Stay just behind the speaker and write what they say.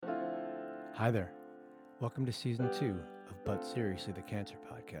Hi there. Welcome to Season 2 of But Seriously the Cancer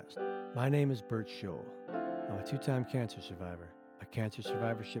Podcast. My name is Bert Scholl. I'm a two-time cancer survivor, a cancer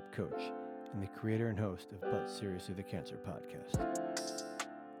survivorship coach, and the creator and host of But Seriously the Cancer Podcast.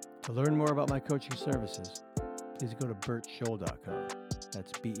 To learn more about my coaching services, please go to bertscholl.com.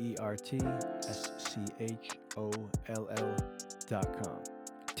 That's BERTSCHOLL.com.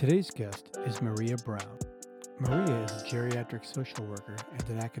 Today's guest is Maria Brown. Maria is a geriatric social worker and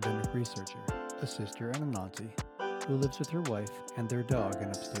an academic researcher, a sister and an auntie, who lives with her wife and their dog in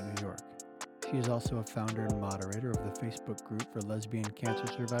upstate New York. She is also a founder and moderator of the Facebook group for lesbian cancer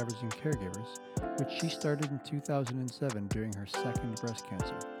survivors and caregivers, which she started in 2007 during her second breast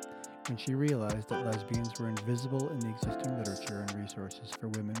cancer, when she realized that lesbians were invisible in the existing literature and resources for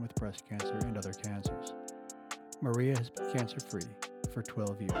women with breast cancer and other cancers. Maria has been cancer-free for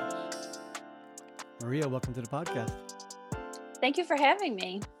 12 years. Maria, welcome to the podcast. Thank you for having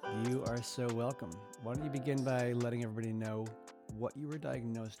me. You are so welcome. Why don't you begin by letting everybody know what you were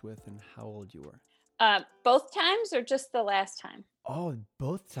diagnosed with and how old you were? Both times or just the last time? Oh,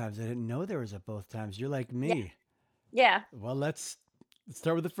 both times. I didn't know there was a both times. You're like me. Yeah. Well, let's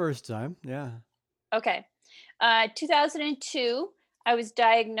start with the first time. Yeah. Okay. 2002, I was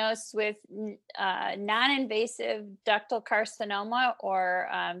diagnosed with non-invasive ductal carcinoma, or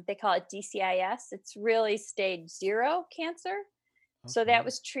they call it DCIS. It's really stage 0 cancer. So that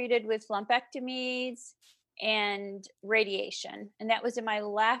was treated with lumpectomies and radiation. And that was in my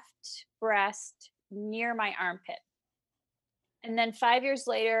left breast near my armpit. And then 5 years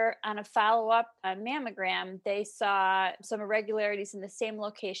later, on a follow-up mammogram, they saw some irregularities in the same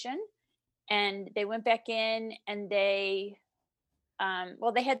location. And they went back in and they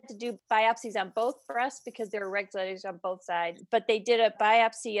had to do biopsies on both breasts because there were irregularities on both sides. But they did a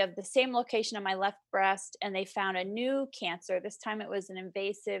biopsy of the same location on my left breast, and they found a new cancer. This time it was an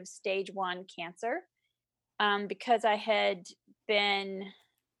invasive stage 1 cancer. Because I had been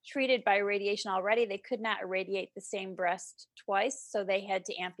treated by radiation already, they could not irradiate the same breast twice, so they had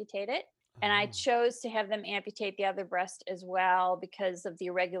to amputate it. And I chose to have them amputate the other breast as well because of the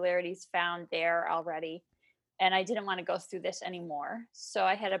irregularities found there already. And I didn't want to go through this anymore. So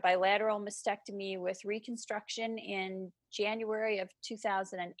I had a bilateral mastectomy with reconstruction in January of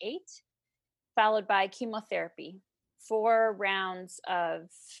 2008, followed by chemotherapy. 4 rounds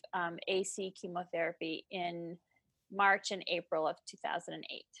of AC chemotherapy in March and April of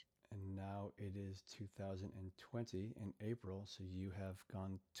 2008. And now it is 2020 in April, so you have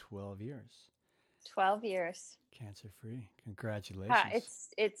gone 12 years. 12 years. Cancer-free. Congratulations.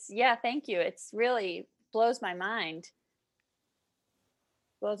 Yeah, thank you. It's really blows my mind.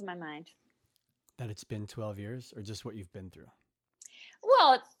 Blows my mind. That it's been 12 years or just what you've been through?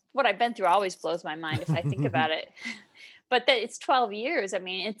 Well, what I've been through always blows my mind if I think about it. But that it's 12 years. I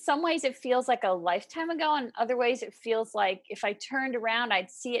mean, in some ways it feels like a lifetime ago. In other ways it feels like if I turned around, I'd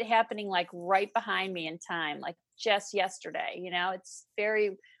see it happening like right behind me in time, like just yesterday. You know, it's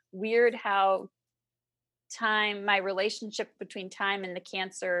very weird how my relationship between time and the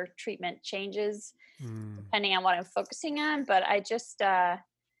cancer treatment changes depending on what I'm focusing on. But I just, I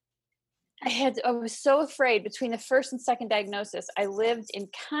was so afraid between the first and second diagnosis. I lived in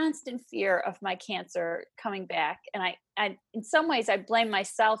constant fear of my cancer coming back. And I in some ways, I blame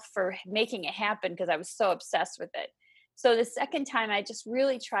myself for making it happen because I was so obsessed with it. So the second time, I just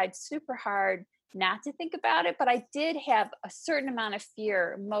really tried super hard not to think about it. But I did have a certain amount of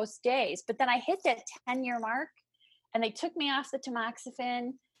fear most days. But then I hit that 10-year mark and they took me off the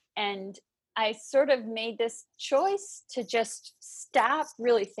tamoxifen, and I sort of made this choice to just stop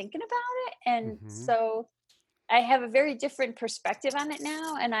really thinking about it. And so I have a very different perspective on it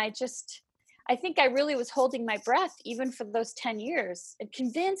now. And I think I really was holding my breath even for those 10 years and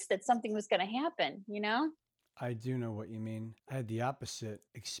convinced that something was going to happen, you know? I do know what you mean. I had the opposite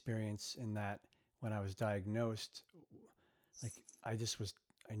experience in that when I was diagnosed, like I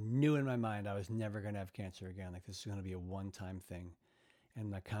knew in my mind I was never going to have cancer again. Like this is going to be a one-time thing. And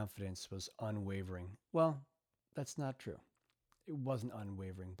my confidence was unwavering. Well, that's not true. It wasn't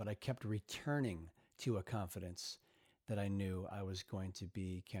unwavering, but I kept returning to a confidence that I knew I was going to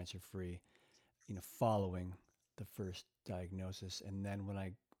be cancer-free, following the first diagnosis. And then when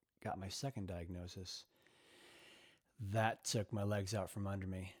I got my second diagnosis, that took my legs out from under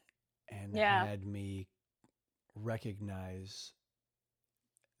me and had me recognize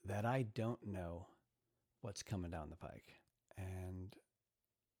that I don't know what's coming down the pike. And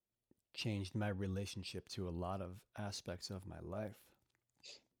changed my relationship to a lot of aspects of my life.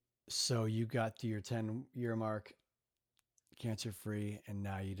 So you got to your 10-year mark, cancer-free, and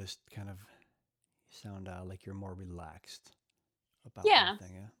now you just kind of sound like you're more relaxed about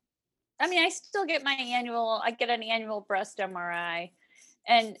everything, yeah? I mean, I get an annual breast MRI.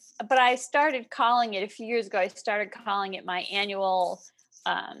 And but I started calling it a few years ago. I started calling it my annual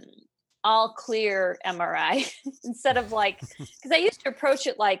um all clear MRI instead of like, because I used to approach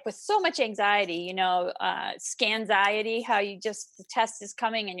it like with so much anxiety, scanxiety, how you just the test is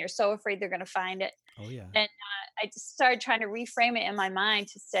coming and you're so afraid they're going to find it. Oh yeah. And I just started trying to reframe it in my mind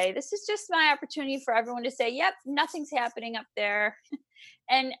to say, this is just my opportunity for everyone to say, yep, nothing's happening up there.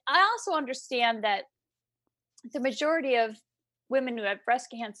 And I also understand that the majority of women who have breast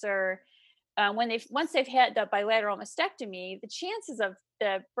cancer, when they've once they've had the bilateral mastectomy, the chances of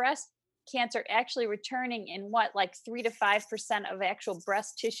the breast cancer actually returning in what, like 3 to 5% of actual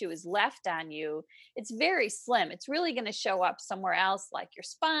breast tissue is left on you, it's very slim. It's really going to show up somewhere else, like your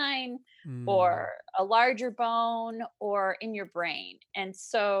spine Mm. or a larger bone or in your brain. And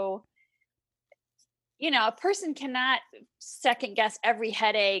so, a person cannot second guess every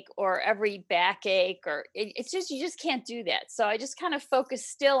headache or every backache, or it's just, you just can't do that. So I just kind of focus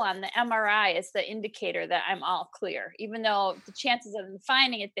still on the MRI as the indicator that I'm all clear, even though the chances of them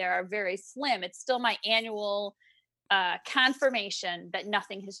finding it there are very slim. It's still my annual confirmation that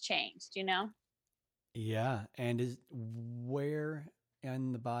nothing has changed. Yeah. And is where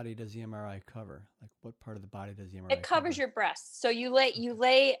in the body does the MRI cover? Like what part of the body does the It MRI covers cover? your breasts. So you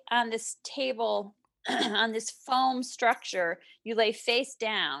lay on this table on this foam structure. You lay face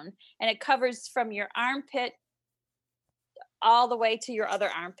down, and it covers from your armpit all the way to your other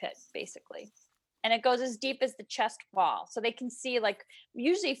armpit, basically. And it goes as deep as the chest wall. So they can see, like,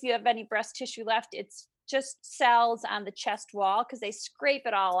 usually if you have any breast tissue left, it's just cells on the chest wall because they scrape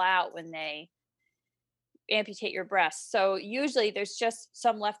it all out when they amputate your breast. So usually there's just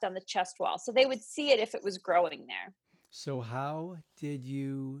some left on the chest wall. So they would see it if it was growing there. So how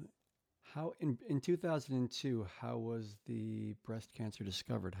in 2002, how was the breast cancer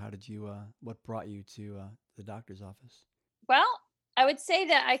discovered? How did you what brought you to the doctor's office? Well, I would say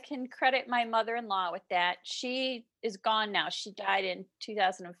that I can credit my mother-in-law with that. She is gone now. She died in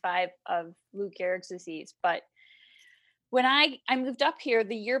 2005 of Lou Gehrig's disease. But when I moved up here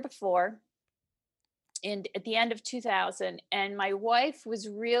the year before, and at the end of 2000, and my wife was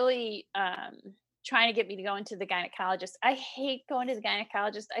really trying to get me to go into the gynecologist. I hate going to the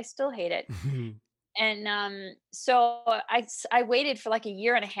gynecologist. I still hate it. And so I waited for like a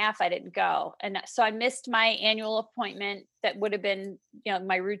year and a half. I didn't go, and so I missed my annual appointment that would have been,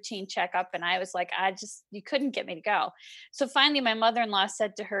 my routine checkup. And I was like, you couldn't get me to go. So finally, my mother-in-law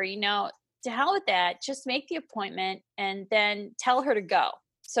said to her, to hell with that. Just make the appointment and then tell her to go.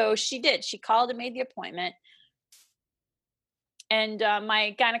 So she did. She called and made the appointment. And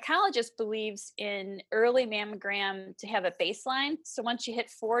my gynecologist believes in early mammogram to have a baseline. So once you hit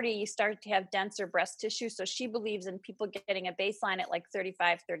 40, you start to have denser breast tissue. So she believes in people getting a baseline at like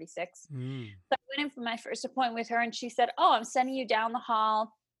 35, 36. Mm. So I went in for my first appointment with her, and she said, "Oh, I'm sending you down the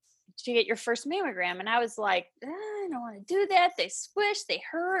hall to get your first mammogram." And I was like, I don't want to do that. They squish, they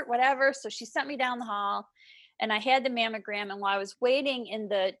hurt, whatever. So she sent me down the hall, and I had the mammogram. And while I was waiting in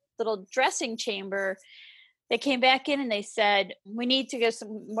the little dressing chamber, they came back in and they said, we need to get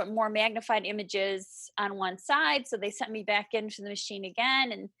some more magnified images on one side. So they sent me back into the machine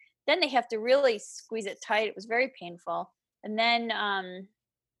again. And then they have to really squeeze it tight. It was very painful. And then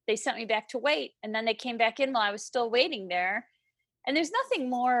they sent me back to wait. And then they came back in while I was still waiting there. And there's nothing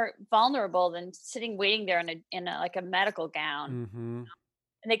more vulnerable than sitting waiting there in a like a medical gown. Mm-hmm.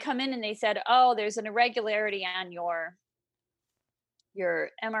 And they come in and they said, "Oh, there's an irregularity on your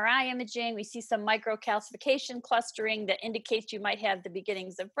MRI imaging. We see some microcalcification clustering that indicates you might have the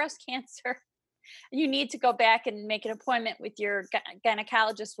beginnings of breast cancer. You need to go back and make an appointment with your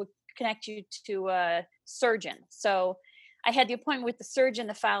gynecologist. Will connect you to a surgeon." So I had the appointment with the surgeon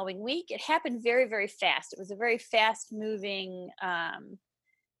the following week. It happened very, very fast. It was a very fast moving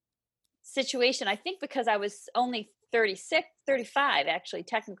situation. I think because I was only 36, 35, actually,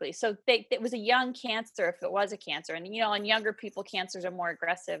 technically. So it was a young cancer if it was a cancer. And, in younger people, cancers are more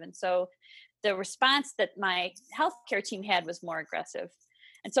aggressive. And so the response that my healthcare team had was more aggressive.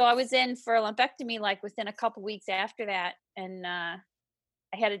 And so I was in for a lumpectomy like within a couple weeks after that. And I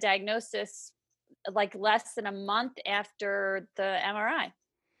had a diagnosis like less than a month after the MRI.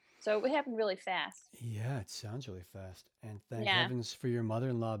 So it happened really fast. Yeah, it sounds really fast. And thank Yeah, heavens for your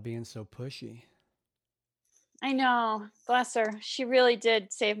mother-in-law being so pushy. I know. Bless her. She really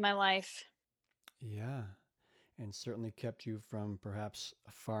did save my life. Yeah, and certainly kept you from perhaps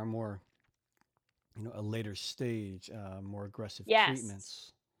a far more, a later stage, more aggressive Yes.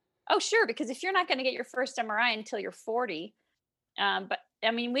 treatments. Oh, sure. Because if you're not going to get your first MRI until you're 40, but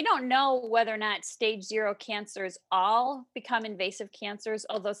I mean, we don't know whether or not stage 0 cancers all become invasive cancers,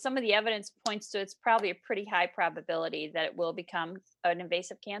 although some of the evidence points to it's probably a pretty high probability that it will become an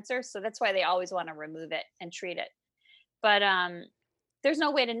invasive cancer. So that's why they always want to remove it and treat it. But there's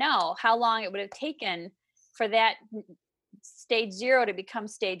no way to know how long it would have taken for that stage 0 to become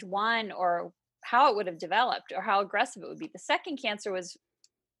stage 1, or how it would have developed, or how aggressive it would be. The second cancer was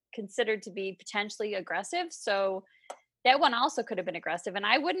considered to be potentially aggressive. So that one also could have been aggressive. And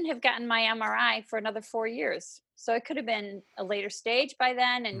I wouldn't have gotten my MRI for another 4 years. So it could have been a later stage by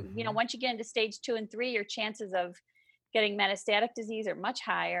then. And, Hmm. once you get into stage 2 and 3, your chances of getting metastatic disease are much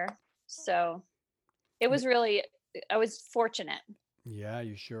higher. So it was really, I was fortunate. Yeah,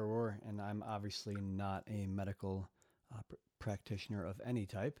 you sure were. And I'm obviously not a medical practitioner of any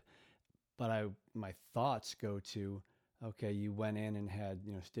type, but my thoughts go to, okay, you went in and had,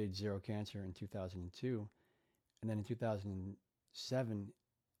 stage 0 cancer in 2002, and then in 2007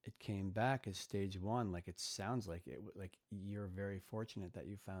 it came back as stage 1. Like, it sounds like like you're very fortunate that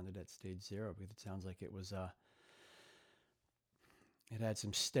you found it at stage 0, because it sounds like it had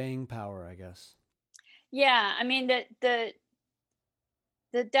some staying power, I guess. Yeah. I mean,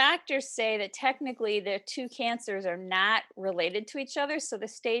 the doctors say that technically the two cancers are not related to each other. So the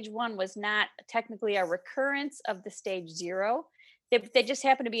stage 1 was not technically a recurrence of the stage 0. They just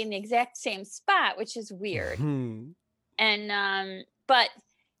happen to be in the exact same spot, which is weird. And but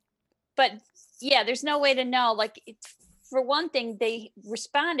yeah, there's no way to know. Like, for one thing, they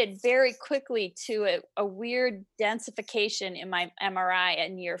responded very quickly to a weird densification in my MRI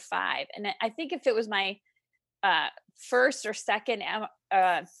in year 5. And I think if it was my uh, first or second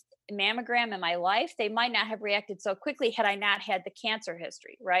mammogram in my life, they might not have reacted so quickly had I not had the cancer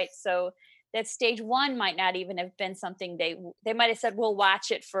history, right? So that stage 1 might not even have been something they might have said, we'll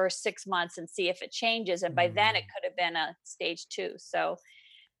watch it for 6 months and see if it changes, and by then it Mm. could have been a stage 2. So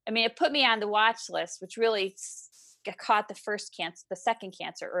I mean, it put me on the watch list, which really caught the second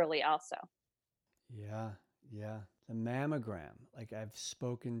cancer early, also. Yeah, yeah. The mammogram. Like, I've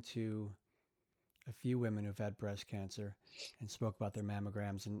spoken to a few women who've had breast cancer and spoke about their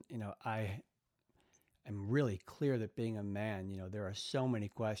mammograms, and I am really clear that, being a man, there are so many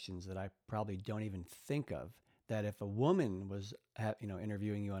questions that I probably don't even think of, that if a woman was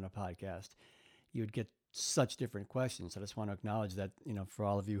interviewing you on a podcast, you would get such different questions. I just want to acknowledge that, for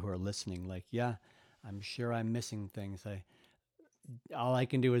all of you who are listening, like, yeah, I'm sure I'm missing things. I All I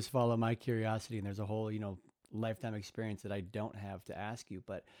can do is follow my curiosity, and there's a whole, lifetime experience that I don't have to ask you.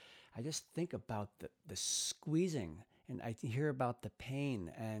 But I just think about the squeezing, and I hear about the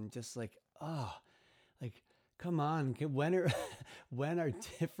pain, and just like, oh, like, come on, when are when are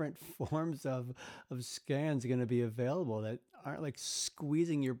different forms of scans going to be available that aren't like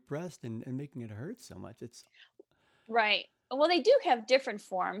squeezing your breast and making it hurt so much? It's Right. Well, they do have different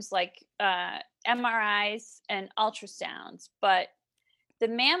forms, like MRIs and ultrasounds, but the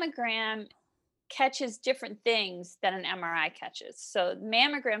mammogram catches different things than an MRI catches. So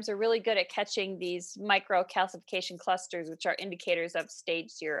mammograms are really good at catching these microcalcification clusters, which are indicators of stage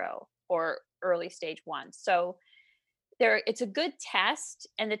 0 or early stage 1. So it's a good test,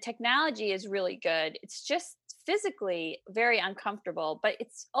 and the technology is really good. It's just physically very uncomfortable, but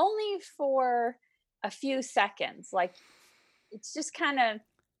it's only for a few seconds. Like, it's just kind of,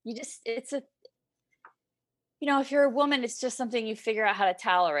 it's a, if you're a woman, it's just something you figure out how to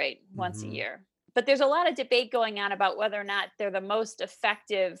tolerate once a mm-hmm. year. But there's a lot of debate going on about whether or not they're the most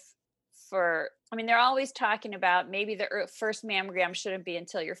effective for, I mean, they're always talking about maybe the first mammogram shouldn't be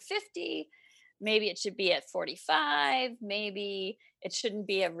until you're 50. Maybe it should be at 45. Maybe it shouldn't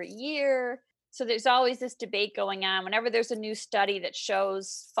be every year. So there's always this debate going on whenever there's a new study that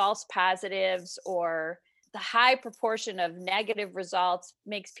shows false positives, or the high proportion of negative results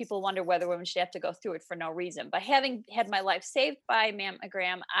makes people wonder whether women should have to go through it for no reason. But having had my life saved by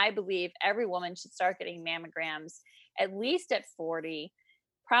mammogram, I believe every woman should start getting mammograms at least at 40,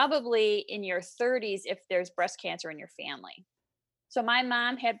 probably in your 30s if there's breast cancer in your family. So my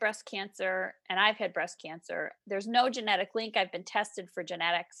mom had breast cancer and I've had breast cancer. There's no genetic link. I've been tested for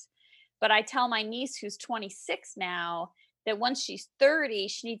genetics. But I tell my niece, who's 26 now, that once she's 30,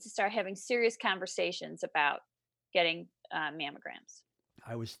 she needs to start having serious conversations about getting mammograms.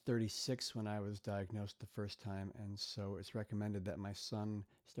 I was 36 when I was diagnosed the first time, and so it's recommended that my son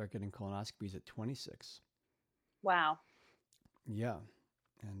start getting colonoscopies at 26. Wow. Yeah,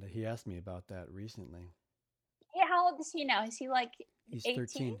 and he asked me about that recently. Yeah, how old is he now? Is he like He's 18?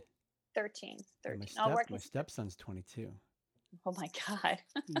 13, 13. and 13. Oh, my working. stepson's 22. Oh my God.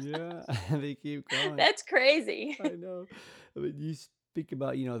 Yeah, they keep going. That's crazy. I know. I mean, you speak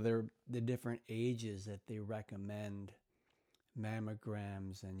about, the different ages that they recommend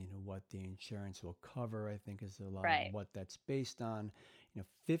mammograms and what the insurance will cover. I think is a lot of Right. what that's based on.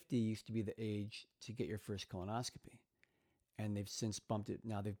 50 used to be the age to get your first colonoscopy, and they've since bumped it.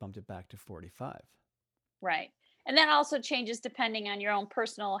 Now they've bumped it back to 45. Right. And that also changes depending on your own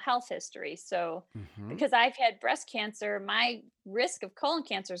personal health history. So, Mm-hmm. because I've had breast cancer, my risk of colon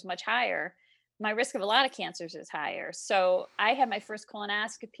cancer is much higher. My risk of a lot of cancers is higher. So, I had my first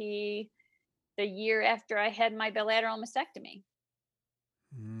colonoscopy the year after I had my bilateral mastectomy.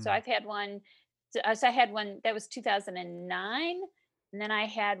 So, Mm. I've had one. So I had one that was 2009, and then I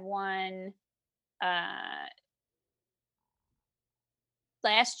had one uh,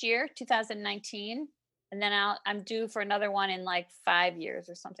 last year, 2019, and then I'm due for another one in like 5 years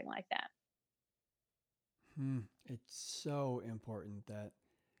or something like that. It's so important that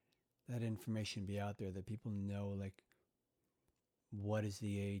that information be out there, that people know, like, what is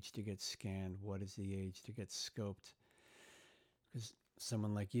the age to get scanned, what is the age to get scoped. Because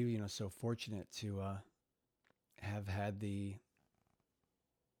someone like you, so fortunate to have had the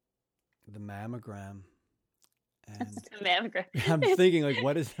mammogram, and The mammogram. I'm thinking, like,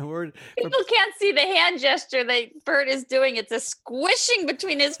 what is the word for? People can't see the hand gesture that Bert is doing. It's a squishing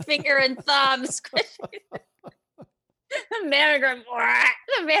between his finger and thumb. Squishing the mammogram.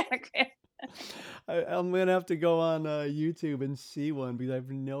 The mammogram. I'm gonna have to go on YouTube and see one, because I have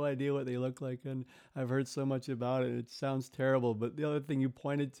no idea what they look like, and I've heard so much about it. It sounds terrible, but the other thing you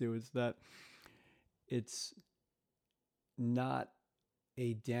pointed to is that it's not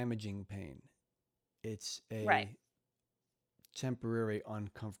a damaging pain; it's Right. a temporary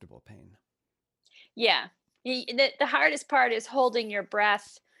uncomfortable pain. Yeah. The hardest part is holding your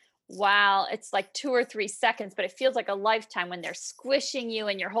breath while it's like 2 or 3 seconds, but it feels like a lifetime when they're squishing you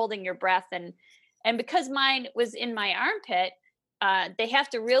and you're holding your breath. And because mine was in my armpit, they have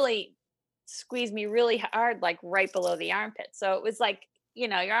to really squeeze me really hard, like right below the armpit. So it was like,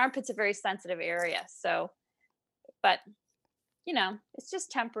 your armpit's a very sensitive area. So, but it's just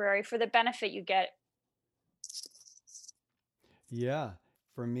temporary for the benefit you get. Yeah,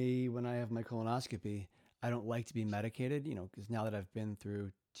 for me, when I have my colonoscopy, I don't like to be medicated, because now that I've been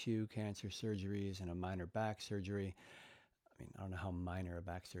through two cancer surgeries and a minor back surgery, I mean, I don't know how minor a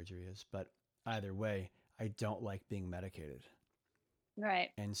back surgery is, but either way, I don't like being medicated. Right.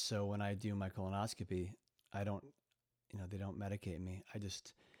 And so when I do my colonoscopy, I don't, they don't medicate me. I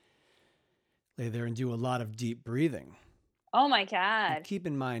just lay there and do a lot of deep breathing. Oh my Now, God. keep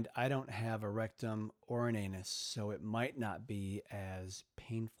in mind, I don't have a rectum or an anus, so it might not be as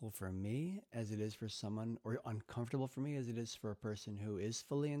painful for me as it is for someone, or uncomfortable for me as it is for a person who is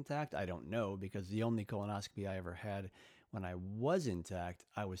fully intact. I don't know, because the only colonoscopy I ever had when I was intact,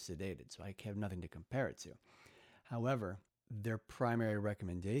 I was sedated, so I have nothing to compare it to. However, their primary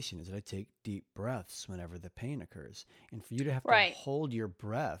recommendation is that I take deep breaths whenever the pain occurs. And for you to have to Right. hold your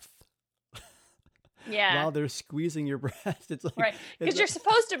breath Yeah. while they're squeezing your breast, it's like, Right. it's Because you're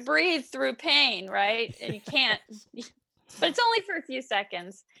supposed to breathe through pain, right? And you can't, but it's only for a few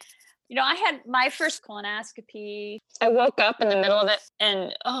seconds. I had my first colonoscopy. I woke up in the middle of it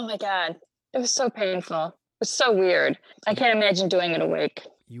and oh my God, it was so painful. It was so weird. I can't imagine doing it awake.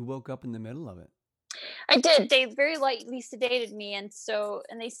 You woke up in the middle of it. I did. They very lightly sedated me. And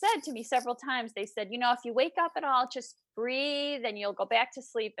they said to me several times, they said, if you wake up at all, just breathe and you'll go back to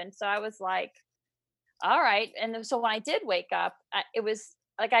sleep. And so I was like, all right. And so when I did wake up, it was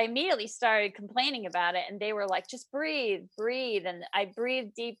like I immediately started complaining about it, and they were like, "Just breathe, breathe." And I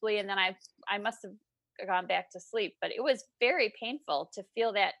breathed deeply, and then I must have gone back to sleep. But it was very painful to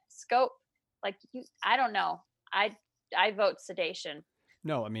feel that scope. Like I don't know. I vote sedation.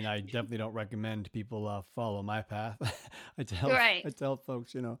 No, I mean, I definitely don't recommend people follow my path. I tell Right. I tell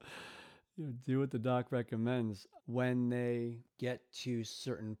folks, do what the doc recommends. When they get to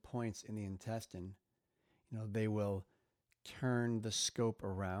certain points in the intestine, they will turn the scope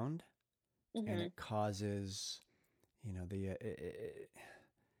around, and Hmm. it causes, the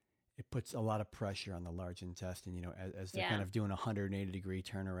it puts a lot of pressure on the large intestine, as they're kind Yeah. of doing a 180-degree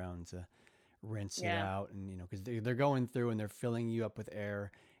turnaround to rinse it Yeah. out. And, because they're going through and they're filling you up with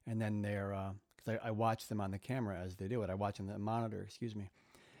air, and then they're, because I watch them on the camera as they do it. I watch on the monitor, excuse me.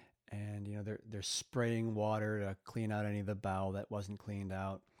 And, they're spraying water to clean out any of the bowel that wasn't cleaned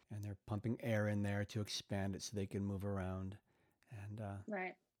out. And they're pumping air in there to expand it so they can move around. And,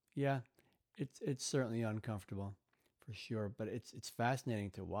 Right. yeah, it's certainly uncomfortable for sure, but it's fascinating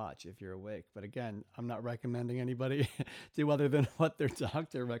to watch if you're awake. But again, I'm not recommending anybody do other than what their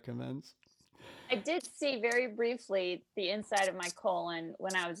doctor recommends. I did see very briefly the inside of my colon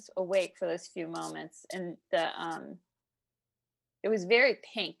when I was awake for those few moments, and it was very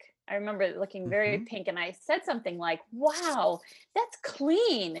pink. I remember looking very Mm-hmm. pink, and I said something like, "Wow, that's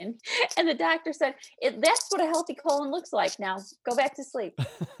clean." And the doctor said, "That's what a healthy colon looks like. Now go back to sleep."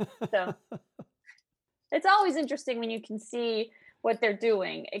 So it's always interesting when you can see what they're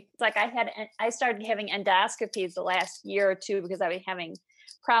doing. It's like I started having endoscopies the last year or two because I was having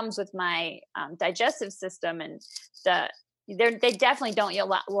problems with my digestive system, and the they definitely don't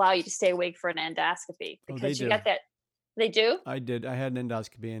allow you to stay awake for an endoscopy Oh, they because you do. got that. They do? I did. I had an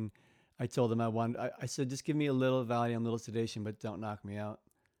endoscopy, and I told them I said, just give me a little Valium, a little sedation, but don't knock me out.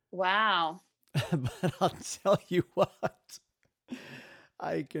 Wow. But I'll tell you what,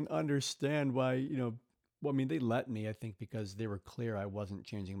 I can understand why, well, I mean, they let me, I think, because they were clear I wasn't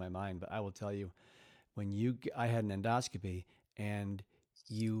changing my mind. But I will tell you, I had an endoscopy and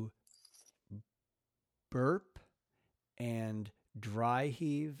you burp and dry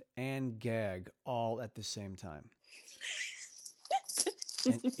heave and gag all at the same time.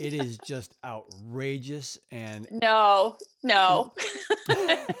 And it is just outrageous. And No, no.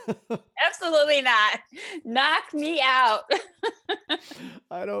 Absolutely not. Knock me out.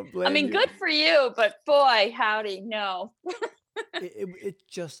 I don't I blame mean, you. good for you, but boy, howdy, no. It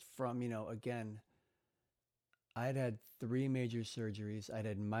just from, again, I'd had 3 major surgeries. I'd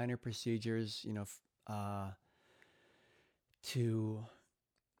had minor procedures, to,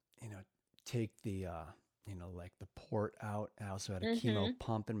 you know, take the, like the port out. I also had a chemo Mhm.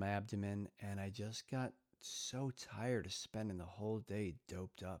 pump in my abdomen, and I just got so tired of spending the whole day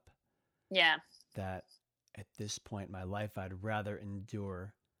doped up Yeah. that at this point in my life, I'd rather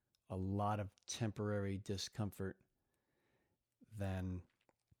endure a lot of temporary discomfort than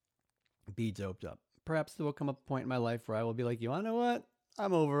be doped up. Perhaps there will come a point in my life where I will be like, you want to know what?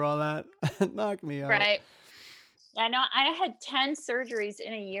 I'm over all that. Knock me out. Right. I know I had 10 surgeries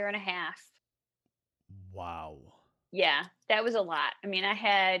in a year and a half. Wow. Yeah, that was a lot. I mean, I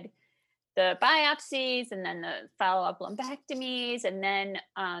had the biopsies and then the follow-up lumpectomies, and then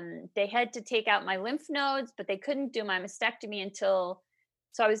they had to take out my lymph nodes, but they couldn't do my mastectomy until,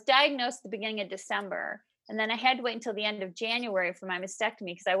 so I was diagnosed at the beginning of December, and then I had to wait until the end of January for my mastectomy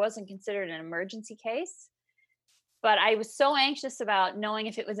because I wasn't considered an emergency case. But I was so anxious about knowing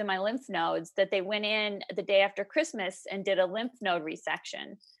if it was in my lymph nodes that they went in the day after Christmas and did a lymph node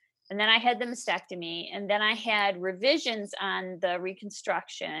resection. And then I had the mastectomy, and then I had revisions on the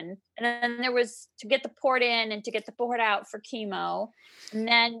reconstruction. And then there was to get the port in and to get the port out for chemo. And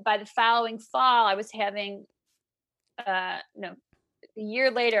then by the following fall, I was having, no, a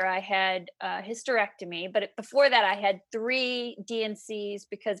year later, I had a hysterectomy. But before that, I had 3 DNCs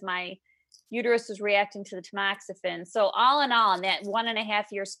because my uterus was reacting to the tamoxifen. So all in all, in that 1.5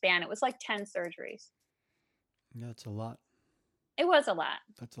 year span, it was like 10 surgeries. That's a lot. It was a lot.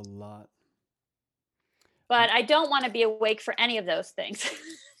 That's a lot. But I don't want to be awake for any of those things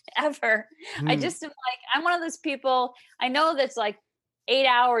ever. I Hmm. just am like, I'm one of those people. I know that's like 8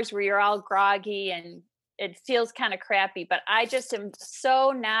 hours where you're all groggy and it feels kind of crappy, but I just am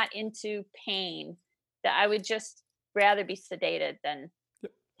so not into pain that I would just rather be sedated than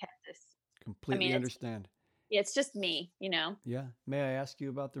Yep. have this. I Completely mean, understand. it's just me, you know. Yeah. May I ask you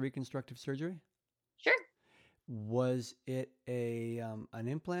about the reconstructive surgery? Sure. Was it an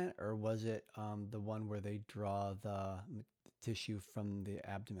implant, or was it the one where they draw the tissue from the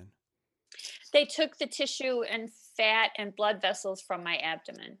abdomen? They took the tissue and fat and blood vessels from my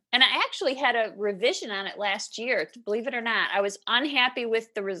abdomen. And I actually had a revision on it last year, believe it or not. I was unhappy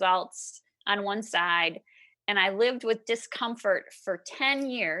with the results on one side, and I lived with discomfort for 10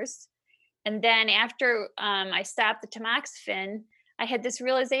 years. And then after I stopped the tamoxifen, I had this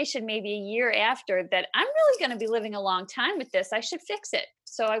realization maybe a year after that I'm really going to be living a long time with this. I should fix it.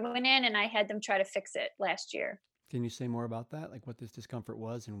 So I went in and I had them try to fix it last year. Can you say more about that? Like what this discomfort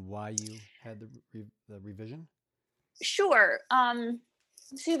was and why you had the revision? Sure.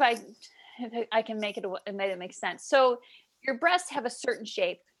 See if I can make it make sense. So your breasts have a certain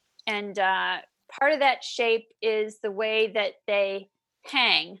shape, and part of that shape is the way that they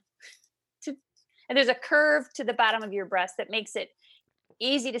hang. To, and there's a curve to the bottom of your breast that makes it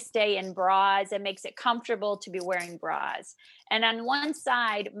easy to stay in bras and makes it comfortable to be wearing bras. And on one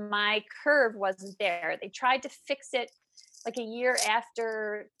side, my curve wasn't there. They tried to fix it like a year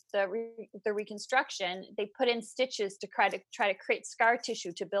after the reconstruction. They put in stitches to try to create scar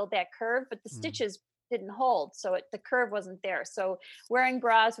tissue to build that curve, but the Mm. stitches didn't hold, so the curve wasn't there. So wearing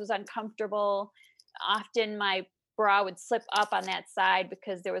bras was uncomfortable. Often my bra would slip up on that side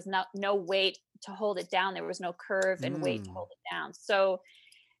because there was no weight to hold it down. There was no curve and weight to Mm. hold it down. So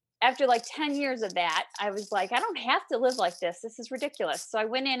after like 10 years of that, I was like, I don't have to live like this. This is ridiculous. So I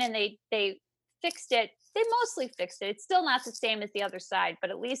went in and they fixed it. They mostly fixed it. It's still not the same as the other side, but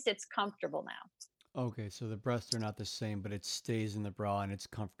at least it's comfortable now. Okay, so the breasts are not the same, but it stays in the bra and it's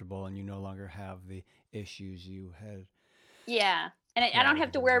comfortable, and you no longer have the issues you had Yeah. And I don't prior have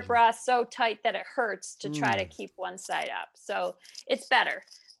to to the wear a revision. bra so tight that it hurts to try to Mm. keep one side up. So it's better.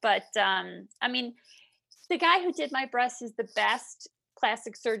 But I mean, the guy who did my breasts is the best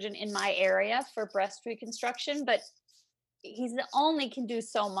plastic surgeon in my area for breast reconstruction, but he's the only can do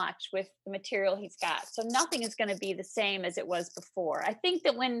so much with the material he's got. So nothing is going to be the same as it was before. I think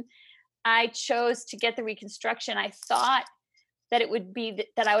that when I chose to get the reconstruction, I thought that it would be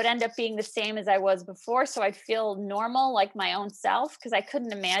that I would end up being the same as I was before. So I'd feel normal, like my own self, because I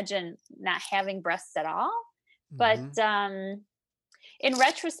couldn't imagine not having breasts at all. But Mm-hmm. in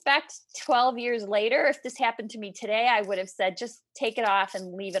retrospect, 12 years later, if this happened to me today, I would have said, just take it off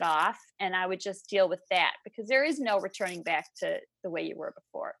and leave it off. And I would just deal with that because there is no returning back to the way you were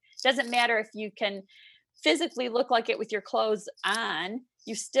before. It doesn't matter if you can physically look like it with your clothes on,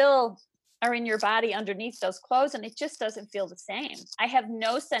 you still are in your body underneath those clothes and it just doesn't feel the same. I have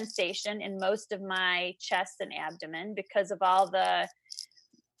no sensation in most of my chest and abdomen because of all the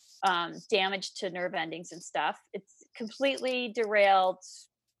damage to nerve endings and stuff. It's completely derailed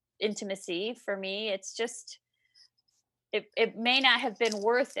intimacy for me. It's just it may not have been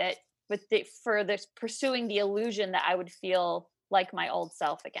worth it, but for this pursuing the illusion that I would feel like my old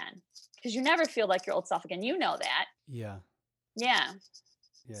self again. Because you never feel like your old self again. You know that. Yeah. Yeah.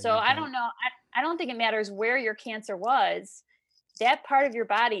 Yeah, So you've I done. don't know. I don't think it matters where your cancer was. That part of your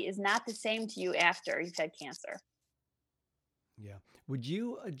body is not the same to you after you've had cancer. Yeah. Would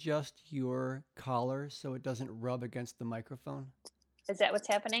you adjust your collar so it doesn't rub against the microphone? Is that what's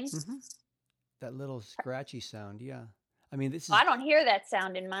happening? Mm-hmm. That little scratchy sound. Yeah. I mean, this I is. don't hear that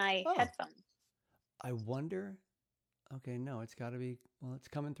sound in my Oh, headphones. I wonder. Okay, no, it's got to be. Well, it's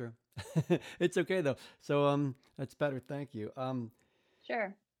coming through. It's okay though. So that's better. Thank you.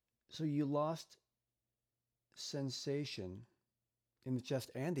 Sure. So you lost sensation in the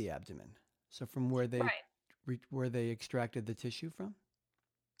chest and the abdomen. So from Right. where they extracted the tissue from.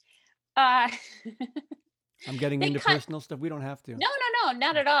 Uh, I'm getting they into cut. personal stuff. We don't have to. No, no, no,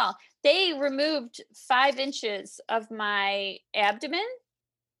 not at all. They removed 5 inches of my abdomen,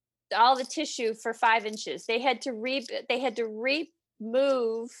 all the tissue for 5 inches. They had to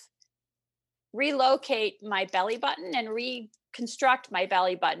remove, relocate my belly button and reconstruct my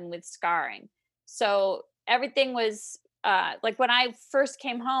belly button with scarring. So everything was like when I first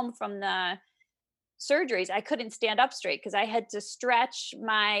came home from the surgeries, I couldn't stand up straight because I had to stretch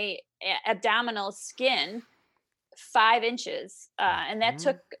my abdominal skin 5 inches, and that Hmm.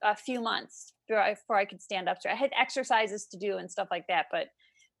 took a few months before I could stand up straight. I had exercises to do and stuff like that, but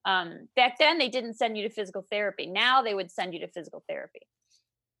back then they didn't send you to physical therapy. Now they would send you to physical therapy,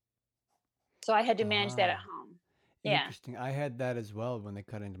 so I had to manage that at Ah, home. Yeah, interesting. I had that as well when they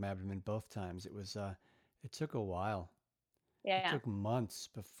cut into my abdomen both times. It took a while. It yeah, took months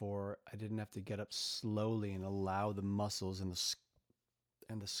before I didn't have to get up slowly and allow the muscles and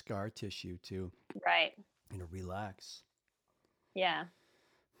the scar tissue to, right, relax. yeah.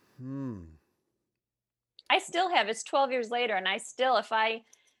 Hmm. I still have. It's 12 years later, and I still, if I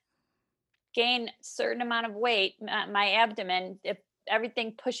gain a certain amount of weight, my abdomen, if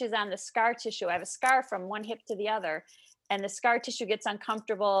everything pushes on the scar tissue, I have a scar from one hip to the other, and the scar tissue gets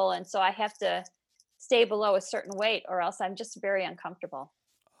uncomfortable, and so I have to stay below a certain weight, or else I'm just very uncomfortable.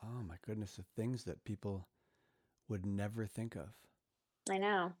 Oh my goodness, the things that people would never think of. I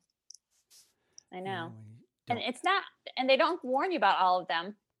know, I You know, know, when you and don't. it's not, and they don't warn you about all of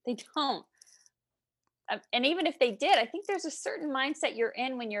them. They don't. And even if they did, I think there's a certain mindset you're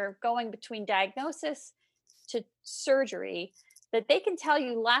in when you're going between diagnosis to surgery that they can tell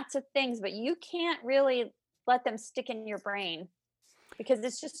you lots of things, but you can't really let them stick in your brain because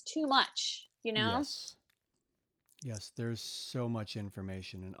it's just too much, you know? Yes. Yes, there's so much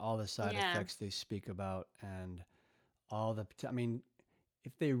information and all the side Yeah. effects they speak about and I mean,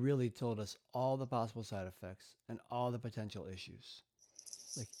 if they really told us all the possible side effects and all the potential issues,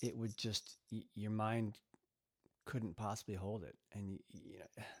 like it would just your mind couldn't possibly hold it. And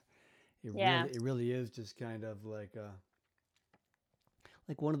Yeah. it really is just kind of like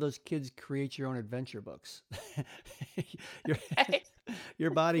one of those kids create your own adventure books. your Right.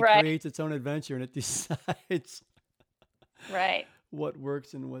 your body Right. creates its own adventure and it decides Right. what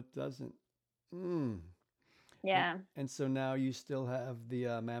works and what doesn't. Mm. And, Yeah. and so now you still have the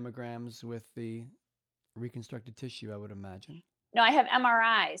mammograms with the reconstructed tissue, I would imagine. No, I have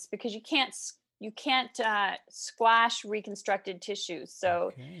MRIs because you can't squash reconstructed tissues.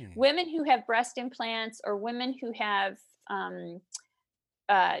 So Okay. women who have breast implants or women who have um,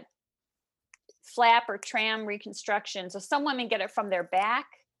 uh, flap or tram reconstruction. So some women get it from their back,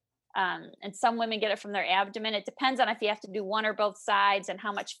 and some women get it from their abdomen. It depends on if you have to do one or both sides and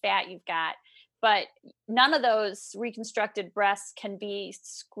how much fat you've got. But none of those reconstructed breasts can be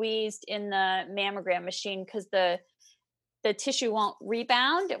squeezed in the mammogram machine because the tissue won't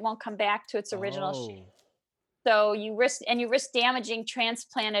rebound. It won't come back to its original shape. Oh, So you risk damaging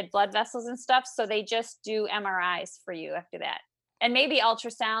transplanted blood vessels and stuff. So they just do MRIs for you after that, and maybe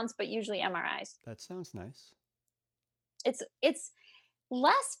ultrasounds, but usually MRIs. that sounds nice. It's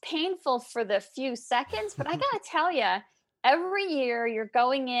less painful for the few seconds, but I gotta tell you, every year you're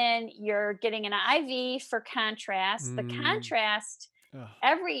going in, you're getting an IV for contrast. The Mm, contrast ugh,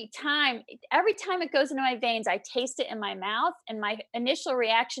 every time it goes into my veins, I taste it in my mouth, and my initial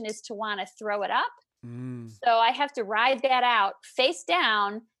reaction is to want to throw it up. mm. So I have to ride that out face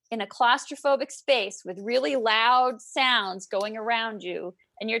down in a claustrophobic space with really loud sounds going around you,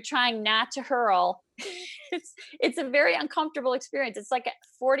 and you're trying not to hurl. It's a very uncomfortable experience. It's like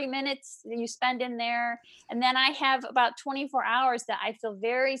 40 minutes that you spend in there, and then I have about 24 hours that I feel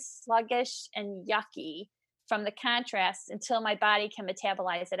very sluggish and yucky from the contrast until my body can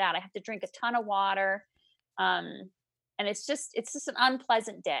metabolize it out. I have to drink a ton of water, um, and it's just an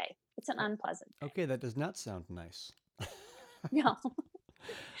unpleasant day. It's an O- unpleasant day. Okay, that does not sound nice. No,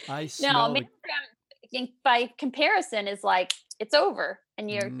 I no, smell the. mammogram by comparison is like it's over, and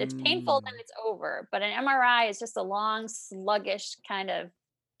it's painful, then Mm, it's over. But an MRI is just a long, sluggish kind of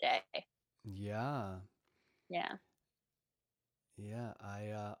day. yeah, Yeah. yeah.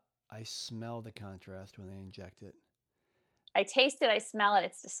 I smell the contrast when they inject it, I taste it, I smell it,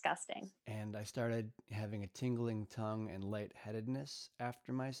 it's disgusting. and I started having a tingling tongue and lightheadedness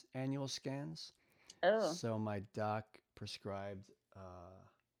after my annual scans. Oh, So my doc prescribed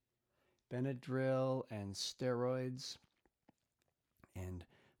Benadryl and steroids, and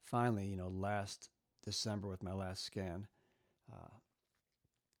finally, last December with my last scan, uh,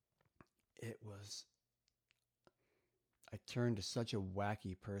 it was I turned to such a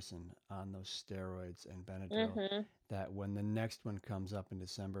wacky person on those steroids and Benadryl mhm. that when the next one comes up in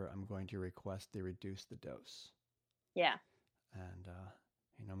December, I'm going to request they reduce the dose. Yeah.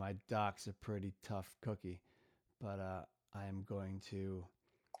 And my doc's a pretty tough cookie, but I am going to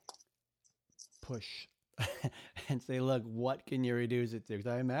push and say, look, what can you reduce it to? Because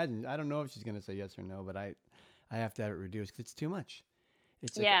I don't know if she's going to say yes or no, but I have to have it reduced because it's too much.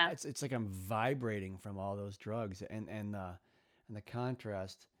 It's like Yeah. it's like I'm vibrating from all those drugs, and the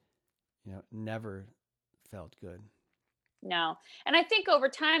contrast, never felt good. No. And I think over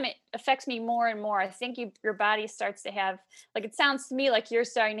time it affects me more and more. I think your body starts to have, like, it sounds to me like you're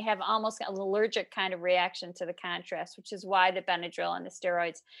starting to have almost an allergic kind of reaction to the contrast, which is why the Benadryl and the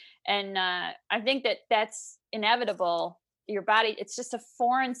steroids. And I think that that's inevitable. Your body, it's just a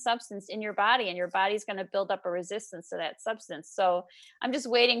foreign substance in your body, and your body's going to build up a resistance to that substance. So I'm just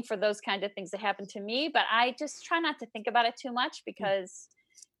waiting for those kind of things to happen to me, but I just try not to think about it too much Yeah. because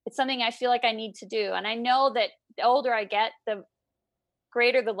it's something I feel like I need to do. And I know that the older I get, the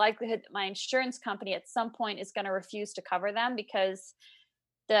greater the likelihood that my insurance company at some point is going to refuse to cover them because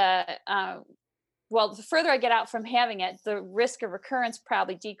the the further I get out from having it, the risk of recurrence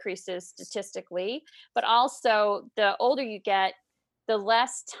probably decreases statistically. But also, the older you get, the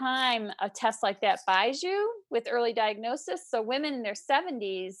less time a test like that buys you with early diagnosis. So women in their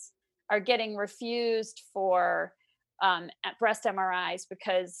 70s are getting refused for at breast MRIs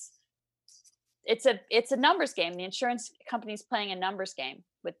because it's a numbers game. The insurance company's playing a numbers game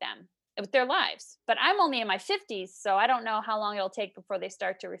with them, with their lives. But I'm only in my 50s, so I don't know how long it'll take before they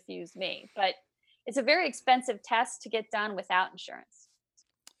start to refuse me. But it's a very expensive test to get done without insurance.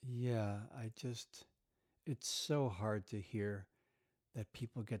 Yeah, it's so hard to hear that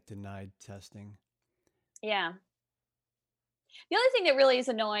people get denied testing. Yeah. The only thing that really is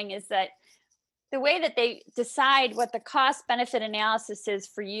annoying is that the way that they decide what the cost benefit analysis is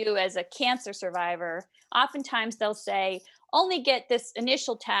for you as a cancer survivor, oftentimes they'll say, only get this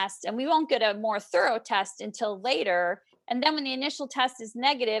initial test, and we won't get a more thorough test until later. And then when the initial test is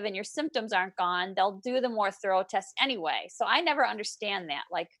negative and your symptoms aren't gone, they'll do the more thorough test anyway. So I never understand that.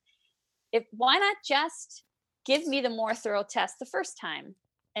 Like, if why not just give me the more thorough test the first time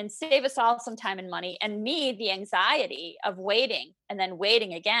and save us all some time and money, and me the anxiety of waiting and then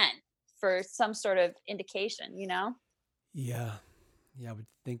waiting again for some sort of indication. Yeah, yeah, I would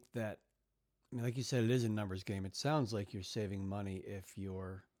think that. I mean, like you said, it is a numbers game. It sounds like you're saving money if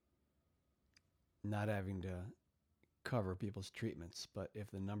you're not having to cover people's treatments, but if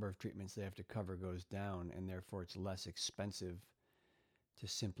the number of treatments they have to cover goes down and therefore it's less expensive to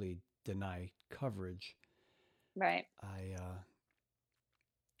simply deny coverage, Right. I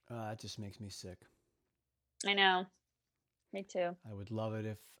It just makes me sick. I know. Me too. I would love it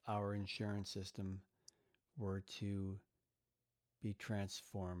if our insurance system were to be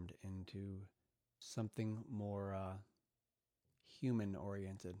transformed into something more human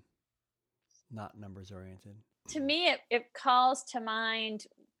oriented, not numbers oriented. To me, it calls to mind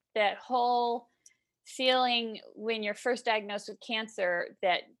that whole feeling when you're first diagnosed with cancer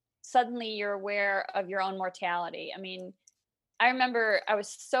that suddenly you're aware of your own mortality. I mean, I remember I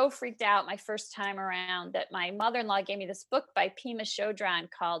was so freaked out my first time around that my mother-in-law gave me this book by Pema Chodron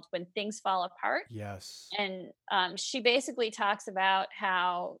called When Things Fall Apart. Yes. And she basically talks about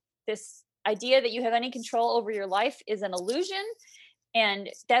how this idea that you have any control over your life is an illusion. And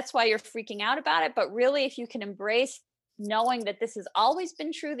that's why you're freaking out about it. But really, if you can embrace knowing that this has always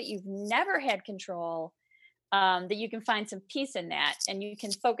been true, that you've never had control, that you can find some peace in that and you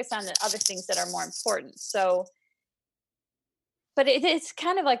can focus on the other things that are more important. So, but it's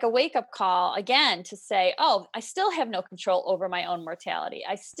kind of like a wake up call again to say, oh, I still have no control over my own mortality.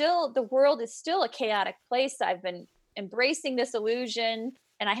 The world is still a chaotic place. I've been embracing this illusion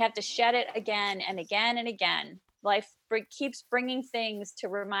and I have to shed it again and again and again. Life keeps bringing things to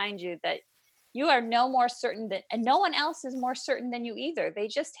remind you that you are no more certain than, and no one else is more certain than you either. They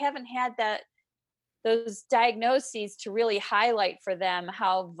just haven't had those diagnoses to really highlight for them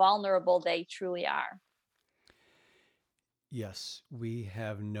how vulnerable they truly are. Yes, we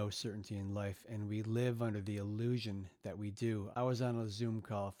have no certainty in life, and we live under the illusion that we do. I was on a Zoom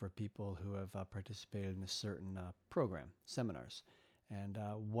call for people who have participated in a certain program, seminars, and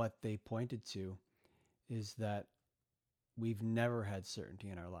what they pointed to is that we've never had certainty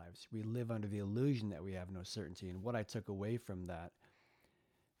in our lives. We live under the illusion that we have no certainty. And what I took away from that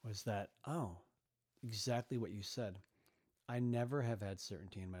was that, oh, exactly what you said. I never have had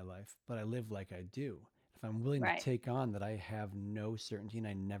certainty in my life, but I live like I do. If I'm willing to Right. take on that I have no certainty and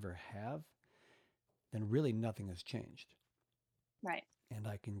I never have, then really nothing has changed. Right. And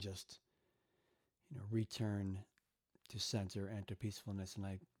I can just, return to center and to peacefulness. And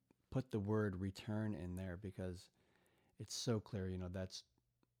I put the word return in there because it's so clear, that's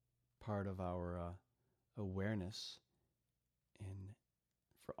part of our awareness in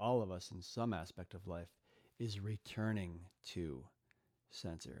for all of us in some aspect of life is returning to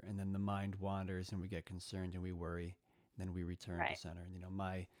center. And then the mind wanders and we get concerned and we worry. And then we return to Right. center. And,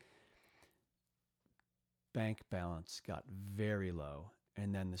 my bank balance got very low.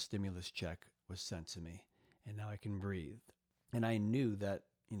 And then the stimulus check was sent to me. And now I can breathe. And I knew that,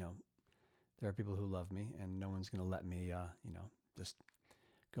 there are people who love me and no one's going to let me, just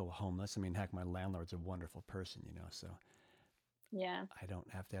go homeless. I mean, heck, my landlord's a wonderful person, so Yeah. I don't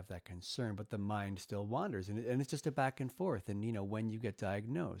have to have that concern, but the mind still wanders and it's just a back and forth. And, when you get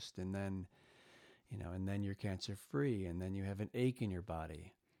diagnosed and then, and then you're cancer free and then you have an ache in your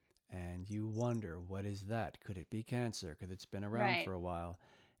body and you wonder, what is that? Could it be cancer? Because it's been around Right. for a while.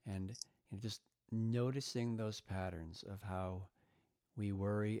 And just noticing those patterns of how we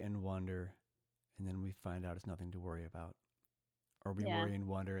worry and wonder and then we find out it's nothing to worry about. Or we Yeah. worry and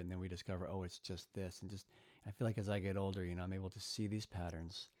wonder and then we discover, oh, it's just this. And just, I feel like as I get older, I'm able to see these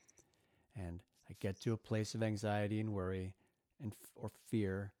patterns and I get to a place of anxiety and worry and or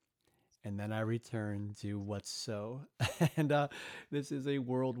fear, and then I return to what's so. And this is a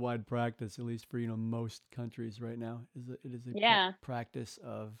worldwide practice, at least for most countries right now. It is a Yeah. practice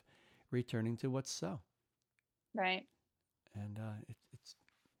of returning to what's so, Right. and it's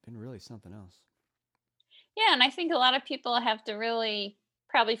been really something else. Yeah. And I think a lot of people have to really,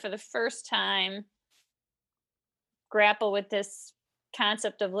 probably for the first time, grapple with this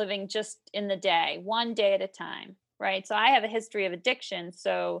concept of living just in the day, one day at a time, right? So I have a history of addiction.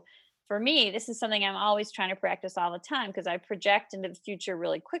 So for me, this is something I'm always trying to practice all the time because I project into the future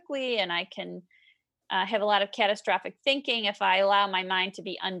really quickly and I can have a lot of catastrophic thinking if I allow my mind to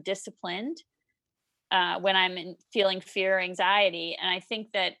be undisciplined when I'm feeling fear or anxiety. And I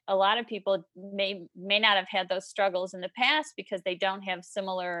think that a lot of people may not have had those struggles in the past because they don't have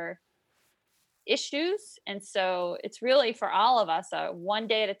similar issues. And so it's really for all of us a one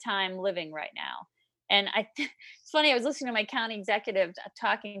day at a time living right now. And it's funny, I was listening to my county executive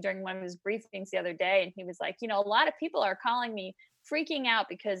talking during one of his briefings the other day, and he was like, a lot of people are calling me freaking out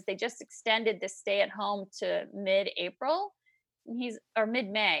because they just extended this stay at home to mid-April. Or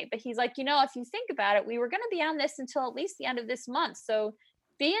mid-May. But he's like, if you think about it, we were going to be on this until at least the end of this month. So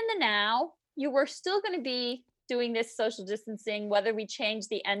be in the now. You were still going to be doing this social distancing, whether we change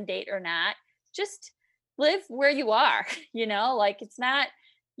the end date or not. Just live where you are, like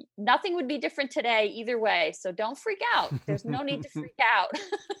nothing would be different today either way. So don't freak out. There's no need to freak out.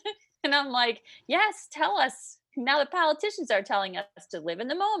 And I'm like, yes, tell us Now the politicians are telling us to live in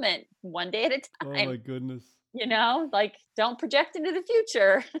the moment, one day at a Oh my time, goodness. like don't project into the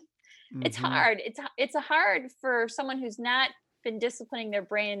future. It's Mm-hmm. hard. It's a hard for someone who's not been disciplining their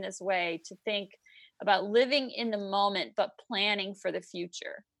brain in this way to think about living in the moment but planning for the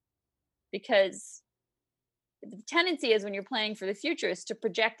future, because the tendency is when you're planning for the future is to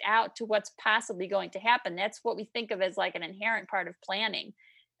project out to what's possibly going to happen. That's what we think of as like an inherent part of planning.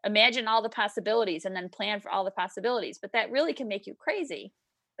 Imagine all the possibilities and then plan for all the possibilities, but that really can make you crazy.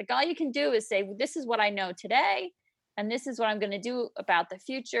 Like all you can do is say, this is what I know today, and this is what I'm going to do about the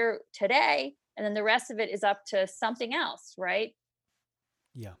future today. And then the rest of it is up to something else, right?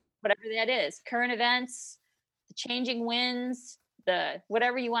 Yeah. Whatever that is, current events, the changing winds, the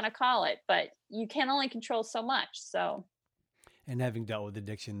whatever you want to call it, but you can only control so much. So And having dealt with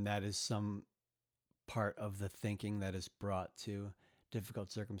addiction, that is some part of the thinking that is brought to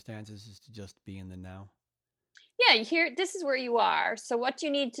difficult circumstances is to just be in the now. yeah, here, this is where you are. So what do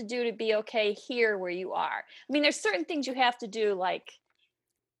you need to do to be okay here where you are? I mean, there's certain things you have to do, like,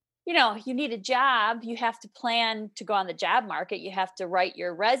 you need a job, you have to plan to go on the job market, you have to write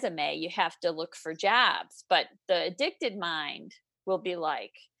your resume, you have to look for jobs. But the addicted mind will be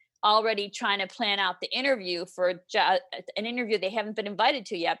like already trying to plan out the interview for an interview they haven't been invited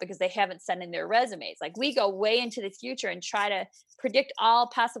to yet because they haven't sent in their resumes. Like we go way into the future and try to predict all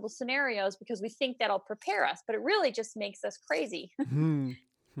possible scenarios because we think that'll prepare us, but it really just makes us crazy Hmm.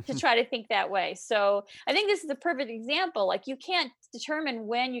 to try to think that way. So I think this is a perfect example. Like you can't determine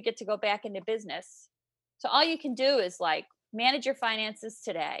when you get to go back into business. So all you can do is like manage your finances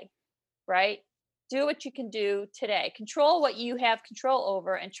today, right? Do what you can do today. Control what you have control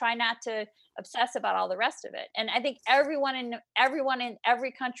over and try not to obsess about all the rest of it. And I think everyone in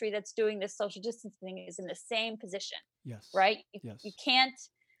every country that's doing this social distancing is in the same position, Yes. right? You Yes. can't,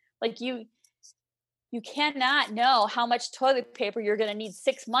 like you cannot know how much toilet paper you're going to need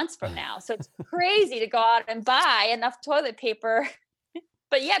 6 months from now. So it's crazy to go out and buy enough toilet paper,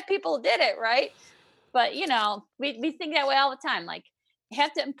 but yet people did it, right? But we think that way all the time. Like I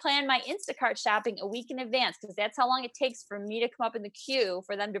have to plan my Instacart shopping a week in advance because that's how long it takes for me to come up in the queue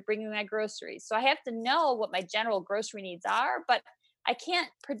for them to bring me my groceries. So I have to know what my general grocery needs are, but I can't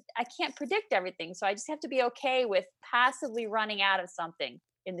predict everything. So I just have to be okay with possibly running out of something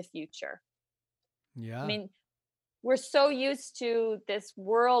in the future. I Yeah. mean, we're so used to this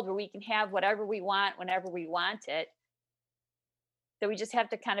world where we can have whatever we want whenever we want it that we just have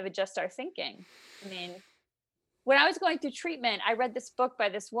to kind of adjust our thinking. I mean, when I was going through treatment, I read this book by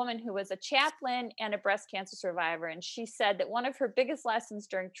this woman who was a chaplain and a breast cancer survivor. And she said that one of her biggest lessons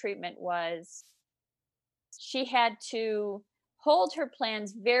during treatment was she had to hold her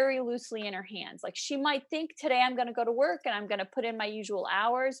plans very loosely in her hands. Like she might think today I'm going to go to work and I'm going to put in my usual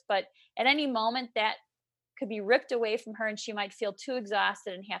hours, but at any moment that could be ripped away from her and she might feel too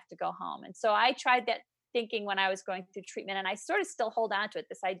exhausted and have to go home. And so I tried that thinking when I was going through treatment, and I sort of still hold on to it,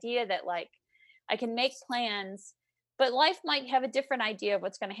 this idea that like I can make plans, but life might have a different idea of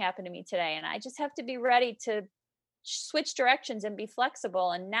what's going to happen to me today, and I just have to be ready to switch directions and be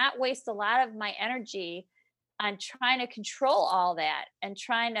flexible and not waste a lot of my energy on trying to control all that and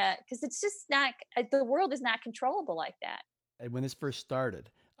trying to, because it's just not, the world is not controllable like that. And when this first started,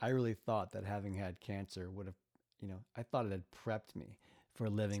 I really thought that having had cancer would have, I thought it had prepped me for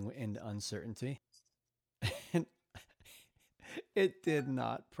living in uncertainty. And it did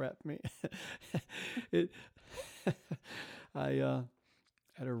not prep me. it, I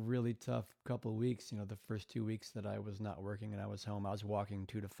had a really tough couple of weeks. The first 2 weeks that I was not working and I was home, I was walking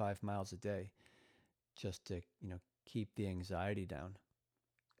 2 to 5 miles a day just to, keep the anxiety down.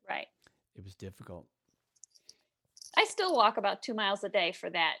 Right. It was difficult. I still walk about 2 miles a day for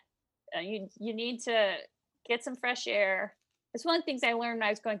that. You need to get some fresh air. It's one of the things I learned when I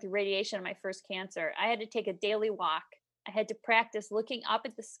was going through radiation in my first cancer. I had to take a daily walk. I had to practice looking up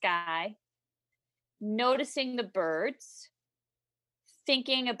at the sky, noticing the birds,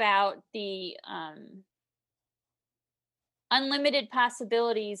 thinking about the unlimited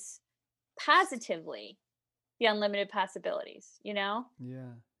possibilities positively, the unlimited possibilities,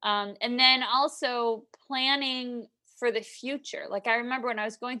 Yeah. And then also planning for the future. Like I remember when I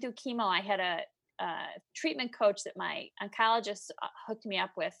was going through chemo, I had a treatment coach that my oncologist hooked me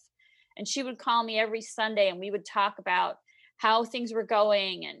up with, and she would call me every Sunday, and we would talk about how things were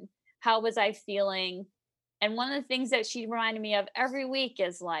going and how was I feeling. And one of the things that she reminded me of every week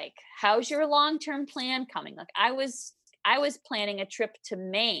is like, how's your long-term plan coming? Like I was planning a trip to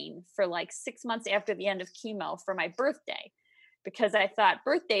Maine for like 6 months after the end of chemo for my birthday. because I thought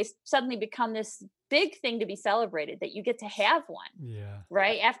birthdays suddenly become this big thing to be celebrated, that you get to have one, Yeah.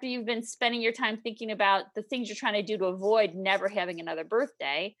 right? After you've been spending your time thinking about the things you're trying to do to avoid never having another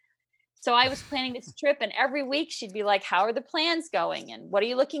birthday. So I was planning this trip, and every week she'd be like, "How are the plans going? And what are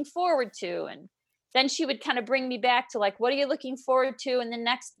you looking forward to?" And then she would kind of bring me back to like, "What are you looking forward to in the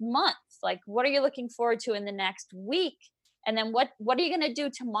next month? Like, what are you looking forward to in the next week? And then what are you going to do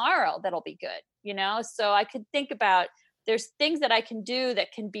tomorrow that'll be good?" So I could think about, there's things that I can do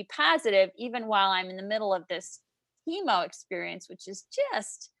that can be positive even while I'm in the middle of this chemo experience, which is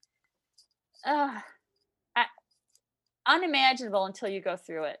just uh, I- unimaginable until you go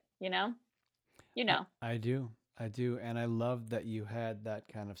through it. You I, know. I do. I do. And I love that you had that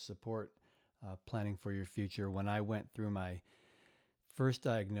kind of support planning for your future. When I went through my first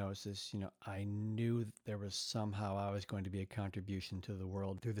diagnosis, I knew that there was somehow I was going to be a contribution to the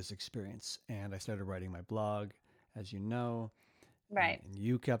world through this experience. And I started writing my blog, as you know, Right. and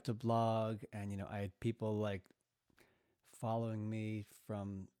you kept a blog. And, I had people like following me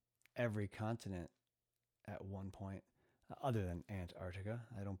from every continent at one point, other than Antarctica.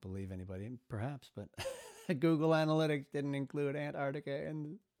 I don't believe anybody, perhaps, but Google Analytics didn't include Antarctica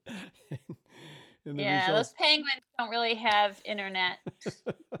in the Yeah, those results. penguins don't really have internet.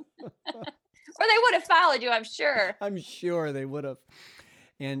 Or they would have followed you, I'm sure. I'm sure they would have.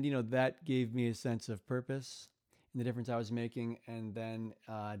 And, that gave me a sense of purpose in the difference I was making. And then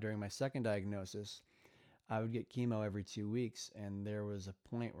during my second diagnosis, I would get chemo every 2 weeks. And there was a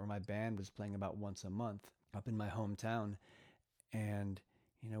point where my band was playing about once a month up in my hometown. And,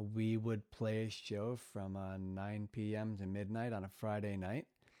 we would play a show from 9 p.m. to midnight on a Friday night.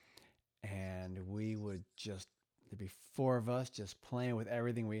 And we would there'd be four of us just playing with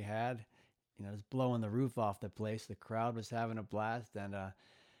everything we had, just blowing the roof off the place. The crowd was having a blast. And,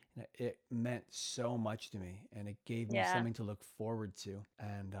 it meant so much to me, and it gave me Yeah. something to look forward to.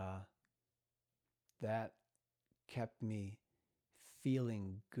 And that kept me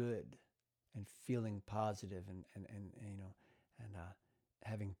feeling good and feeling positive and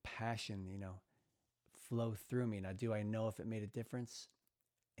having passion, flow through me. Now, do I know if it made a difference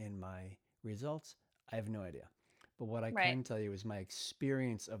in my results? I have no idea. But what I Right. can tell you is my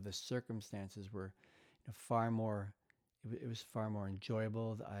experience of the circumstances were far more, it was far more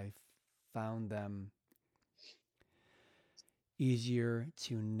enjoyable. I found them easier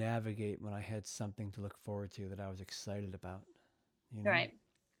to navigate when I had something to look forward to that I was excited about, you know? Right.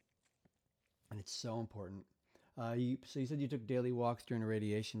 And it's so important. So you said you took daily walks during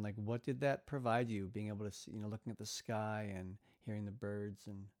radiation. Like, what did that provide you? Being able to see, looking at the sky and hearing the birds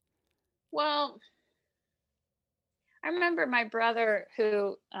and. Well, I remember my brother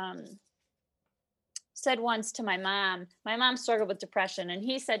who said once to my mom struggled with depression, and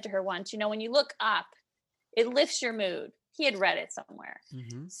he said to her once, when you look up, it lifts your mood. He had read it somewhere.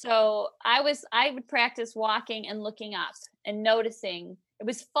 Mm-hmm. So I would practice walking and looking up and noticing. It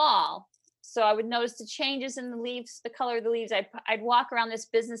was fall, so I would notice the changes in the leaves, the color of the leaves. I'd walk around this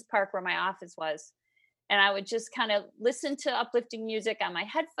business park where my office was, and I would just kind of listen to uplifting music on my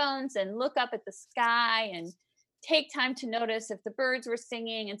headphones and look up at the sky and take time to notice if the birds were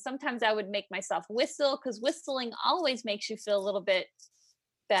singing. And sometimes I would make myself whistle, because whistling always makes you feel a little bit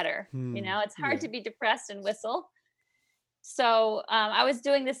better. It's hard Yeah. to be depressed and whistle. So I was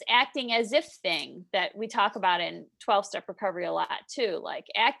doing this acting as if thing that we talk about in 12-step recovery a lot too. Like,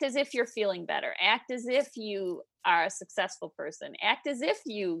 act as if you're feeling better, act as if you are a successful person, act as if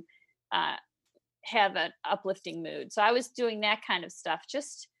you uh, have an uplifting mood. So I was doing that kind of stuff,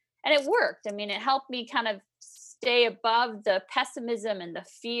 and it worked. I mean, it helped me kind of stay above the pessimism and the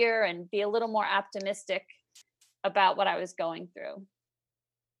fear and be a little more optimistic about what I was going through.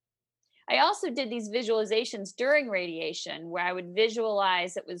 I also did these visualizations during radiation where I would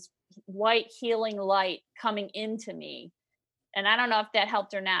visualize it was white healing light coming into me. And I don't know if that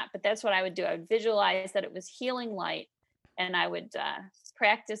helped or not, but that's what I would do. I would visualize that it was healing light, and I would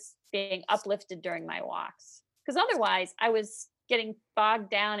practice being uplifted during my walks. Because otherwise, I was getting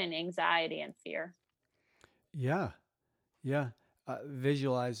bogged down in anxiety and fear. Yeah. Yeah.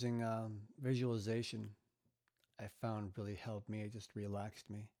 Visualization, I found really helped me. It just relaxed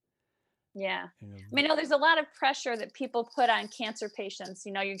me. Yeah. You know, I mean, there's a lot of pressure that people put on cancer patients.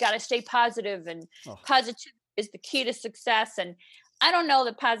 You got to stay positive, and oh, positivity is the key to success. And I don't know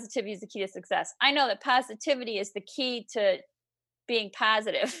that positivity is the key to success. I know that positivity is the key to being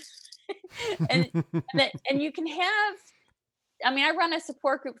positive. and and you can have, I mean, I run a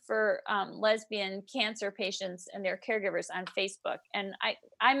support group for lesbian cancer patients and their caregivers on Facebook. And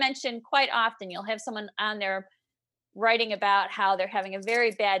I mention quite often, you'll have someone on there writing about how they're having a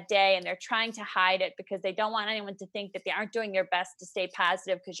very bad day and they're trying to hide it because they don't want anyone to think that they aren't doing their best to stay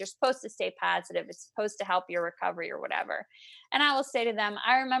positive, because you're supposed to stay positive. It's supposed to help your recovery or whatever. And I will say to them,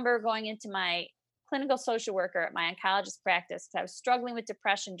 I remember going into my clinical social worker at my oncologist practice because I was struggling with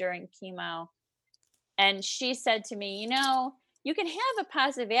depression during chemo. And she said to me, you can have a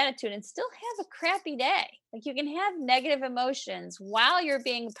positive attitude and still have a crappy day. Like, you can have negative emotions while you're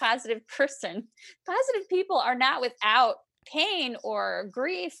being a positive person. Positive people are not without pain or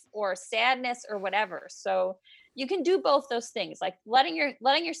grief or sadness or whatever. So you can do both those things. Like, letting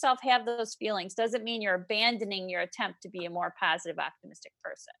yourself have those feelings doesn't mean you're abandoning your attempt to be a more positive, optimistic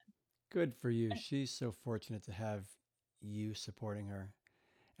person. Good for you. She's so fortunate to have you supporting her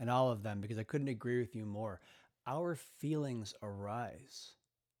and all of them, because I couldn't agree with you more. Our feelings arise.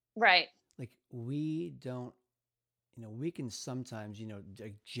 Right. Like, we don't, we can sometimes,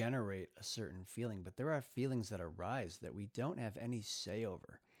 generate a certain feeling, but there are feelings that arise that we don't have any say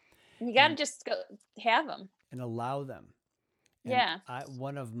over, You got to and just go have them. allow them. And Yeah.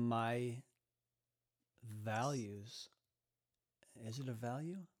 one of my values, is it a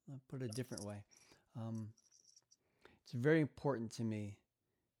value? I'll put it a different way. Um, it's very important to me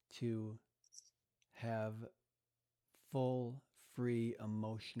to have full, free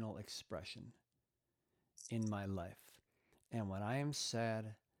emotional expression in my life. And when I am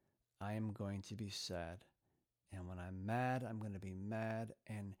sad, I am going to be sad. And when I'm mad, I'm going to be mad.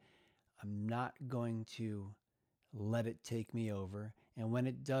 And I'm not going to let it take me over. And when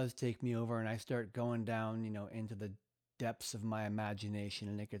it does take me over and I start going down, into the depths of my imagination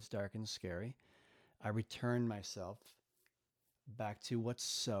and it gets dark and scary, I return myself back to what's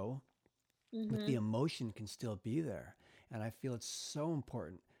so, but the Hmm. emotion can still be there. And I feel it's so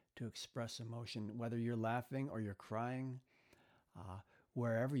important to express emotion, whether you're laughing or you're crying, uh,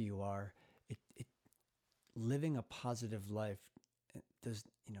 wherever you are. It living a positive life does,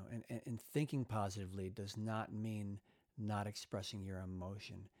 and thinking positively does not mean not expressing your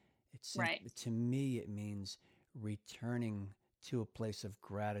emotion. Right. To me, it means returning to a place of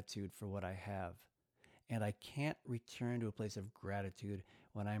gratitude for what I have. And I can't return to a place of gratitude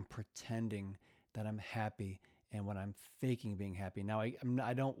when I'm pretending that I'm happy and when I'm faking being happy. Now,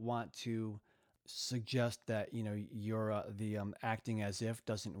 I don't want to suggest that you're the acting as if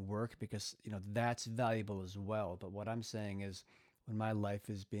doesn't work, because that's valuable as well. But what I'm saying is, when my life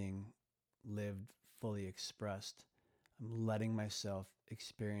is being lived fully expressed, I'm letting myself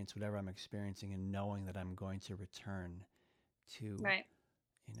experience whatever I'm experiencing and knowing that I'm going to return to Right.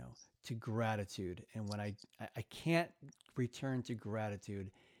 you know, to gratitude. And when I can't return to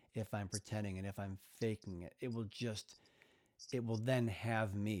gratitude if I'm pretending and if I'm faking it. It will then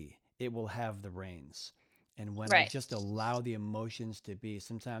have me. It will have the reins. And when I Right. just allow the emotions to be,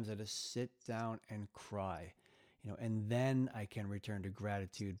 sometimes I just sit down and cry, and then I can return to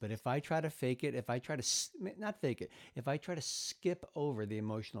gratitude. But if I try to fake it, if I try to not fake it, if I try to skip over the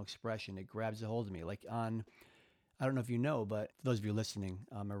emotional expression, it grabs a hold of me. Like on I don't know if you know, but for those of you listening,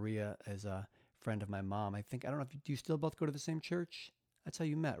 Maria is a friend of my mom. I don't know if do you still both go to the same church? That's how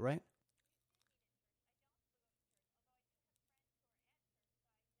you met, right?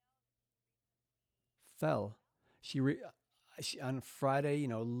 Fell. She, on Friday,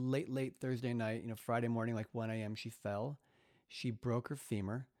 late Thursday night, Friday morning, like 1 a.m., she fell. She broke her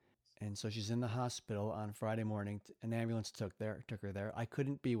femur. And so she's in the hospital on Friday morning. An ambulance took her there. I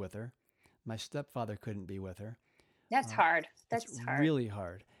couldn't be with her. My stepfather couldn't be with her. That's Uh, hard. it's That's hard. really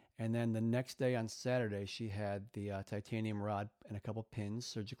hard. And then the next day on Saturday, she had the titanium rod and a couple pins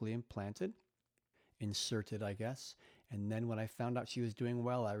surgically inserted, I guess. And then when I found out she was doing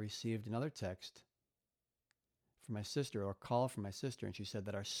well, I received another text from my sister, or a call from my sister, and she said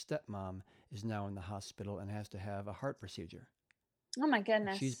that our stepmom is now in the hospital and has to have a heart procedure. Oh my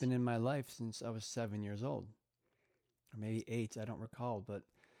And she's goodness. been in my life since I was 7 years old, or maybe 8, I don't recall. But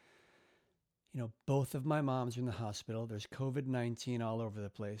both of my moms are in the hospital. There's COVID-19 all over the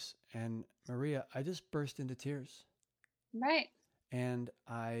place. And Maria, I just burst into tears. Right. And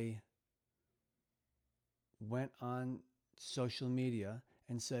I went on social media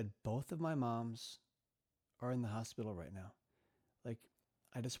and said, both of my moms are in the hospital right now. Like,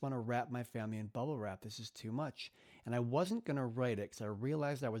 I just want to wrap my family in bubble wrap. This is too much. And I wasn't going to write it because I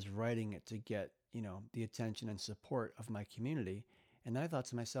realized I was writing it to get, the attention and support of my community. And then I thought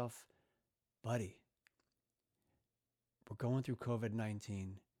to myself, buddy, we're going through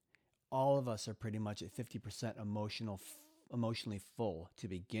COVID-19. All of us are pretty much at 50% emotionally full to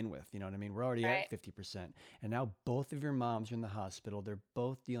begin with. You know what I mean? We're already at Right. 50%. And now both of your moms are in the hospital. They're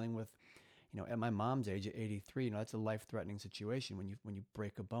both dealing with, at my mom's age at 83, that's a life-threatening situation when you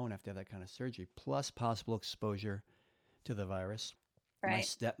break a bone after have that kind of surgery, plus possible exposure to the virus. My Right.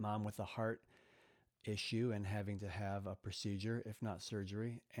 stepmom with a heart issue and having to have a procedure, if not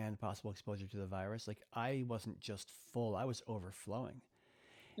surgery, and possible exposure to the virus. Like I wasn't just full, I was overflowing.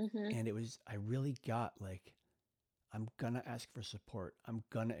 Hmm. And I really got like, I'm going to ask for support. I'm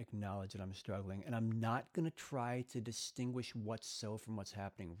going to acknowledge that I'm struggling. And I'm not going to try to distinguish what's so from what's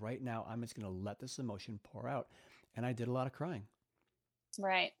happening. Right now, I'm just going to let this emotion pour out. And I did a lot of crying.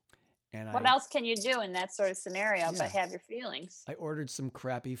 Right. And What else can you do in that sort of scenario but yeah, have your feelings? I ordered some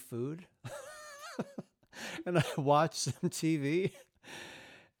crappy food and I watched some TV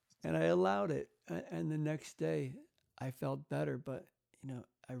and I allowed it. And the next day, I felt better. But,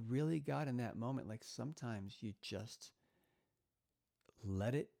 I really got in that moment. Like sometimes you just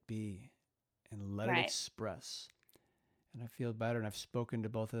let it be and let it Right. express. And I feel better. And I've spoken to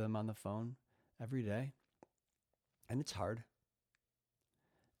both of them on the phone every day. And it's hard.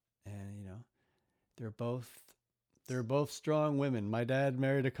 And, they're both they're both strong women. My dad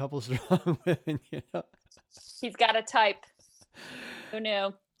married a couple strong women. He's got a type. Who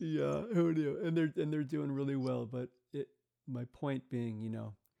knew? Yeah, who knew? And they're doing really well. But my point being,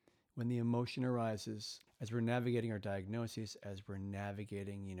 when the emotion arises, as we're navigating our diagnosis, as we're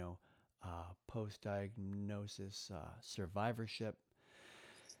navigating, post-diagnosis survivorship,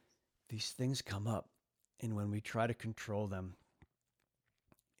 these things come up, and when we try to control them,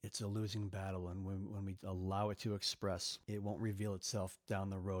 it's a losing battle. And when we allow it to express, it won't reveal itself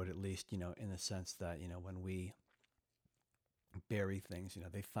down the road, at least, in the sense that, when we bury things,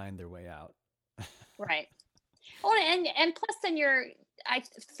 they find their way out. Right. Oh, and plus, then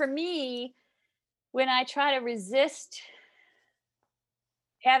for me, when I try to resist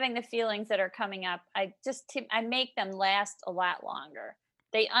having the feelings that are coming up, I make them last a lot longer.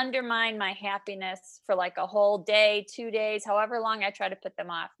 They undermine my happiness for like a whole day, 2 days, however long I try to put them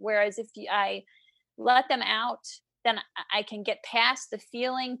off. Whereas if I let them out, then I can get past the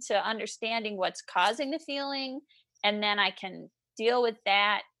feeling to understanding what's causing the feeling, and then I can deal with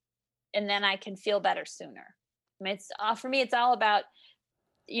that, and then I can feel better sooner. I mean, for me, it's all about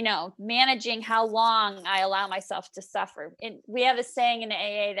managing how long I allow myself to suffer. And we have a saying in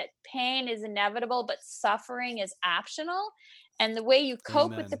AA that pain is inevitable, but suffering is optional. And the way you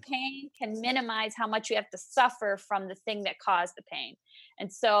cope with the Amen. pain can minimize how much you have to suffer from the thing that caused the pain.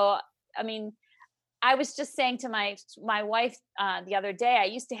 And so, I mean, I was just saying to my wife the other day, I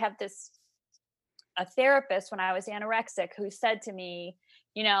used to have a therapist when I was anorexic who said to me,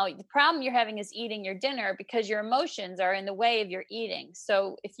 the problem you're having is eating your dinner because your emotions are in the way of your eating.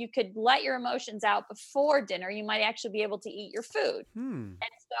 So if you could let your emotions out before dinner, you might actually be able to eat your food. Hmm.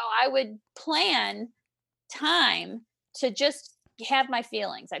 And so I would plan time to just have my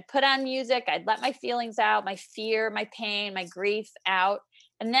feelings. I'd put on music, I'd let my feelings out, my fear, my pain, my grief out.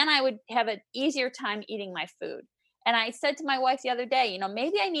 And then I would have an easier time eating my food. And I said to my wife the other day,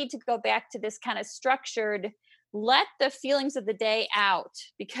 maybe I need to go back to this kind of structured, let the feelings of the day out,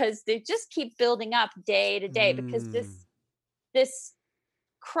 because they just keep building up day to day, because Hmm. this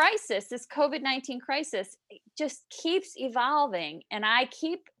crisis, this COVID-19 crisis, just keeps evolving. And I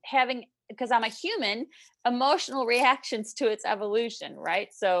keep having, because I'm a human, emotional reactions to its evolution,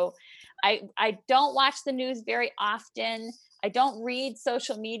 right? So I don't watch the news very often. I don't read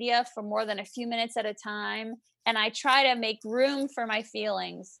social media for more than a few minutes at a time. And I try to make room for my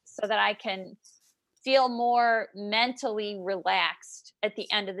feelings so that I can feel more mentally relaxed at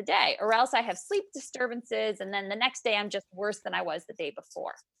the end of the day, or else I have sleep disturbances. And then the next day, I'm just worse than I was the day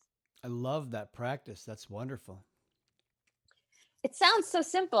before. I love that practice. That's wonderful. It sounds so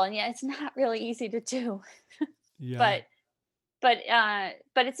simple, and yet it's not really easy to do. Yeah. But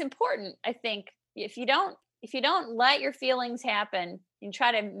but it's important, I think. If you don't let your feelings happen and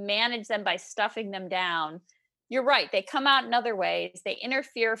try to manage them by stuffing them down, you're right. They come out in other ways. They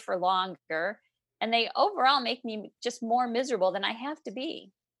interfere for longer, and they overall make me just more miserable than I have to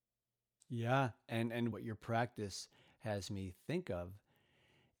be. Yeah, and what your practice has me think of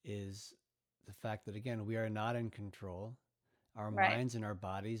is the fact that again, we are not in control. Our Right. minds and our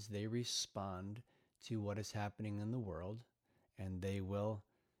bodies, they respond to what is happening in the world, and they will,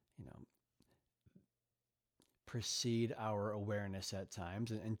 you know, precede our awareness at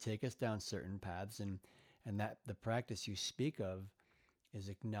times and take us down certain paths. And that the practice you speak of is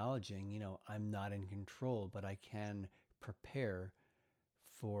acknowledging, I'm not in control, but I can prepare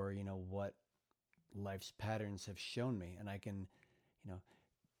for, what life's patterns have shown me. And I can, you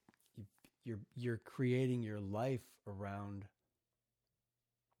know, you're creating your life around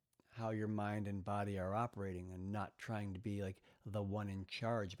how your mind and body are operating, and not trying to be like the one in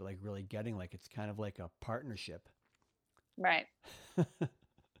charge, but like really getting like it's kind of like a partnership. Right.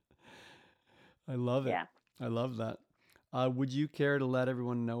 I love it. Yeah. I love that. Would you care to let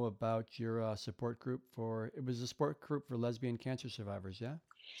everyone know about your support group for? It was a support group for lesbian cancer survivors. Yeah.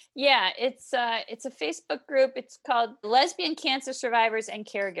 Yeah, it's a Facebook group. It's called Lesbian Cancer Survivors and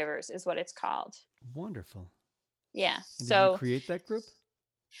Caregivers is what it's called. Wonderful. Yeah. And did you So create that group?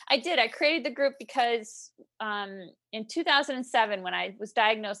 I did. I created the group because in 2007, when I was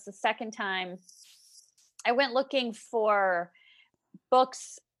diagnosed the second time, I went looking for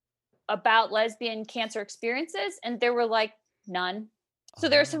books about lesbian cancer experiences, and there were like none. So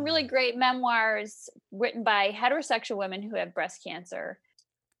there are some really Oh, great memoirs written by heterosexual women who have breast cancer,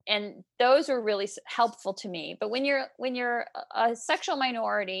 and those were really helpful to me. But when you're a sexual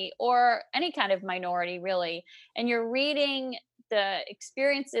minority or any kind of minority really, and you're reading the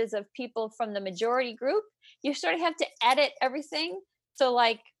experiences of people from the majority group, you sort of have to edit everything. So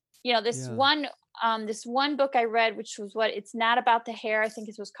like, yeah. this one book I read, which was what it's not about the hair, I think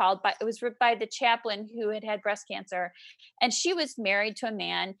it was called, but it was written by the chaplain who had had breast cancer, and she was married to a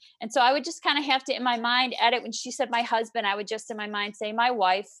man, and so I would just kind of have to in my mind edit. When she said my husband, I would just in my mind say my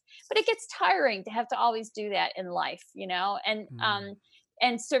wife. But it gets tiring to have to always do that in life, Mm.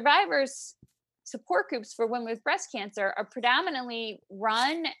 and survivors support groups for women with breast cancer are predominantly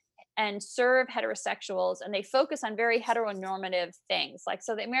run and serve heterosexuals, and they focus on very heteronormative things. Like,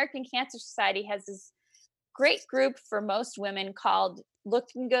 so the American Cancer Society has this great group for most women called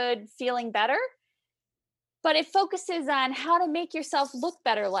Looking Good Feeling Better, but it focuses on how to make yourself look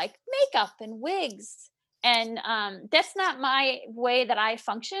better, like makeup and wigs. And that's not my way that I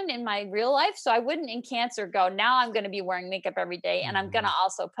function in my real life. So I wouldn't in cancer go, now I'm going to be wearing makeup every day and I'm going to Hmm.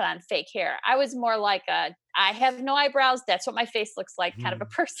 also put on fake hair. I was more like I have no eyebrows. That's what my face looks like kind of a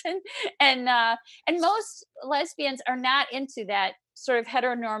Hmm. person. And most lesbians are not into that sort of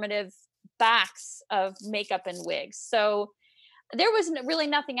heteronormative box of makeup and wigs. So there was really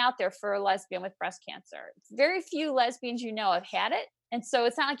nothing out there for a lesbian with breast cancer. Very few lesbians have had it. And so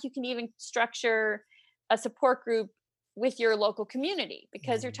it's not like you can even structure a support group with your local community,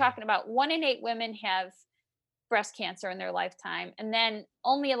 because you're Mm. talking about 1 in 8 women have breast cancer in their lifetime. And then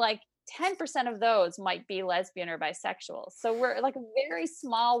only like 10% of those might be lesbian or bisexual. So we're like a very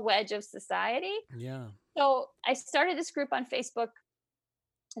small wedge of society. Yeah. So I started this group on Facebook.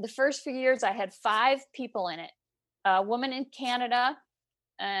 The first few years, I had 5 people in it: a woman in Canada,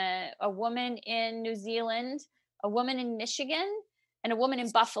 a woman in New Zealand, a woman in Michigan, and a woman in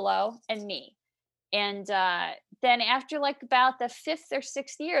Buffalo, and me. And then after like about the 5th or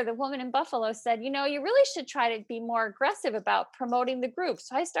 6th year, the woman in Buffalo said, you really should try to be more aggressive about promoting the group.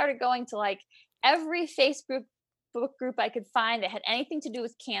 So I started going to like every Facebook book group I could find that had anything to do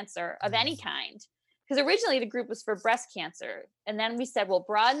with cancer of any Mm. kind. Because originally the group was for breast cancer. And then we said, we'll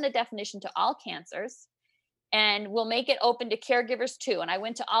broaden the definition to all cancers, and we'll make it open to caregivers too. And I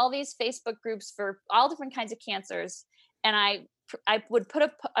went to all these Facebook groups for all different kinds of cancers, and I would put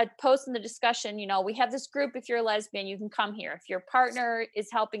a post in the discussion. We have this group. If you're a lesbian, you can come here. If your partner is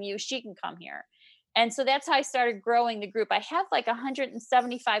helping you, she can come here. And so that's how I started growing the group. I have like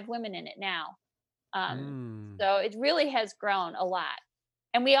 175 women in it now. Um, Mm. so it really has grown a lot.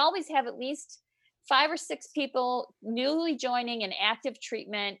 And we always have at least 5 or 6 people newly joining in active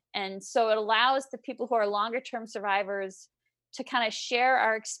treatment. And so it allows the people who are longer term survivors to kind of share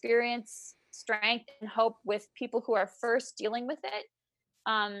our experience, strength, and hope with people who are first dealing with it.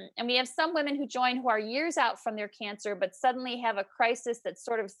 And we have some women who join who are years out from their cancer, but suddenly have a crisis that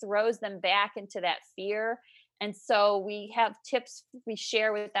sort of throws them back into that fear. And so we have tips we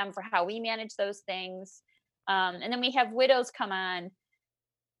share with them for how we manage those things. And then we have widows come on,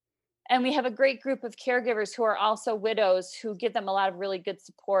 and we have a great group of caregivers who are also widows who give them a lot of really good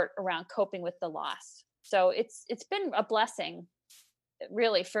support around coping with the loss. So it's been a blessing,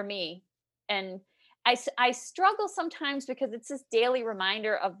 really, for me. And I struggle sometimes because it's this daily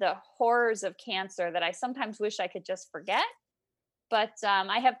reminder of the horrors of cancer that I sometimes wish I could just forget. But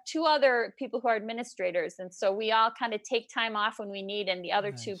I have 2 other people who are administrators. And so we all kind of take time off when we need, and the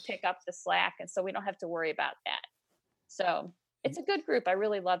other two Nice. pick up the slack. And so we don't have to worry about that. So it's a good group. I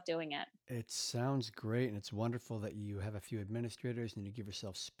really love doing it. It sounds great, and it's wonderful that you have a few administrators and you give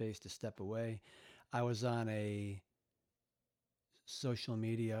yourself space to step away. I was on a social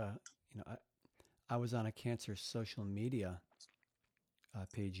media, you know, I was on a cancer social media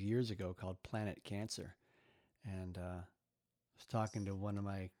page years ago called Planet Cancer, and was talking to one of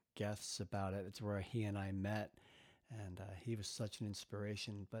my guests about it. It's where he and I met, and he was such an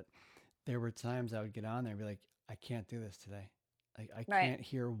inspiration. But there were times I would get on there and be like, I can't do this today. I Right. can't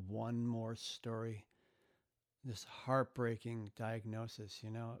hear one more story this heartbreaking diagnosis,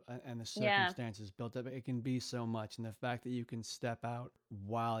 you know, and the Yeah, circumstances built up. It can be so much, and the fact that you can step out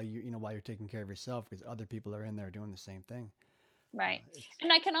while while you're taking care of yourself, because other people are in there doing the same thing. right. It's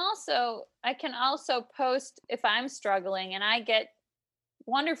And I can also post if I'm struggling, and I get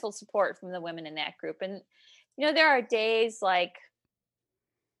wonderful support from the women in that group. And there are days like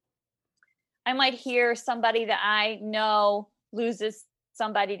I might hear somebody that I know loses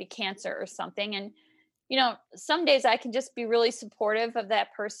somebody to cancer or something. And, some days I can just be really supportive of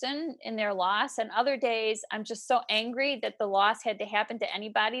that person in their loss. And other days I'm just so angry that the loss had to happen to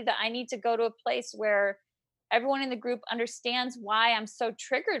anybody that I need to go to a place where everyone in the group understands why I'm so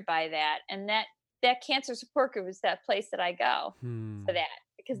triggered by that. And that cancer support group is that place that I go for hmm. that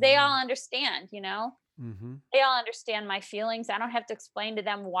because they Yeah. all understand. Mm-hmm. They all understand my feelings. I don't have to explain to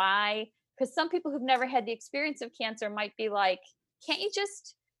them why. Because some people who've never had the experience of cancer might be like, can't you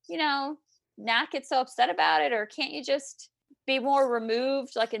just, you know, not get so upset about it? Or can't you just be more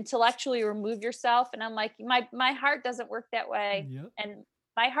removed, like intellectually remove yourself? And I'm like, my heart doesn't work that way. Yep. And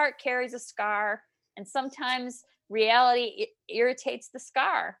my heart carries a scar. And sometimes reality irritates the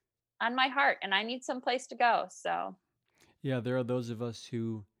scar on my heart. And I need some place to go. So Yeah, there are those of us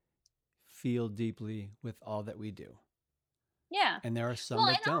who feel deeply with all that we do, yeah. and there are some Well,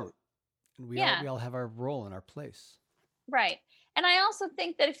 that and don't. And yeah. we all have our role and our place. Right. And I also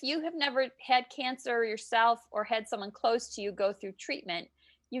think that if you have never had cancer yourself or had someone close to you go through treatment,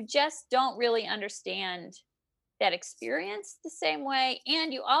 you just don't really understand that experience the same way.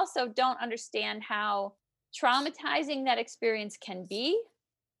 And you also don't understand how traumatizing that experience can be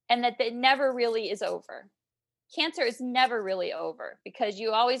and that it never really is over. Cancer is never really over because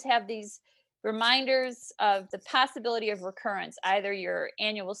you always have these reminders of the possibility of recurrence, either your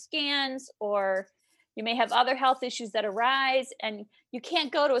annual scans or you may have other health issues that arise, and you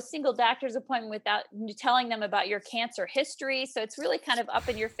can't go to a single doctor's appointment without you telling them about your cancer history. So it's really kind of up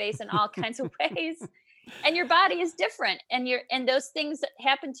in your face in all kinds of ways. And your body is different, and those things that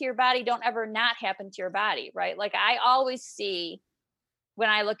happen to your body don't ever not happen to your body, right? Like I always see when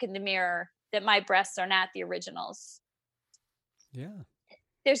I look in the mirror that my breasts are not the originals. Yeah.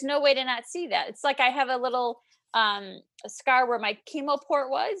 There's no way to not see that. It's like I have a little a scar where my chemo port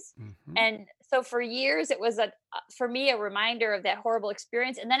was. Mm-hmm. And so for years it was for me a reminder of that horrible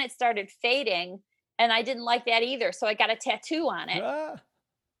experience, and then it started fading and I didn't like that either. So I got a tattoo on it. Ah.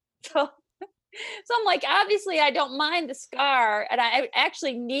 So so I'm like, obviously I don't mind the scar, and I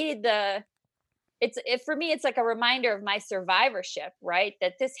actually need the for me it's like a reminder of my survivorship, right?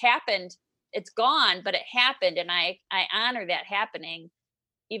 That this happened, it's gone, but it happened, and I honor that happening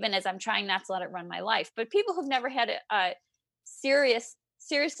even as I'm trying not to let it run my life. But people who've never had a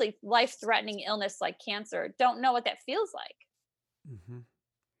seriously life-threatening illness like cancer don't know what that feels like. Mm-hmm.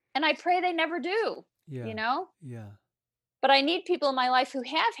 And I pray they never do, you Yeah. know? Yeah. But I need people in my life who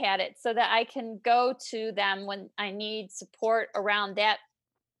have had it so that I can go to them when I need support around that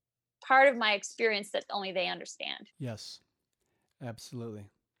part of my experience that only they understand. Yes. Absolutely.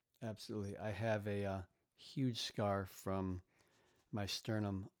 Absolutely. I have a huge scar from my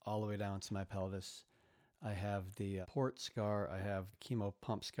sternum all the way down to my pelvis. I have the port scar. I have chemo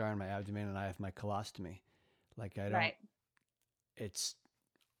pump scar in my abdomen, and I have my colostomy. Like I don't. Right. It's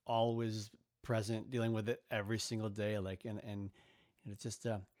always present, dealing with it every single day. Like and it's just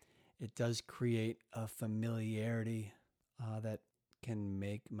it does create a familiarity that can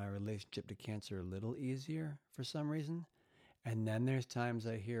make my relationship to cancer a little easier for some reason. And then there's times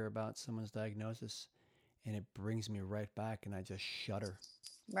I hear about someone's diagnosis, and it brings me right back, and I just shudder.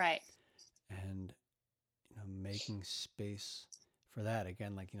 Right. And making space for that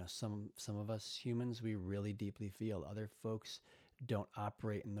again, like some of us humans, we really deeply feel. Other folks don't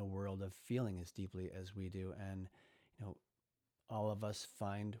operate in the world of feeling as deeply as we do, and you know all of us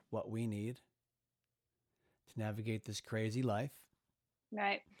find what we need to navigate this crazy life.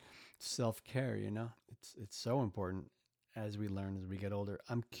 Right. Self-care, it's so important as we learn as we get older.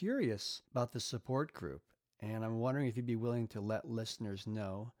 I'm curious about the support group, and I'm wondering if you'd be willing to let listeners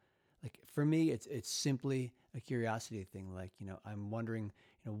know. Like for me, it's simply a curiosity thing. Like I'm wondering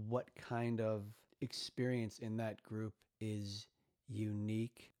what kind of experience in that group is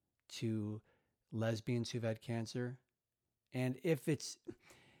unique to lesbians who've had cancer, and if it's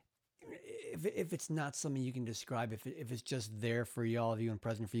not something you can describe, if it's just there for you, all of you and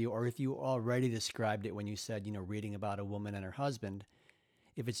present for you, or if you already described it when you said, reading about a woman and her husband,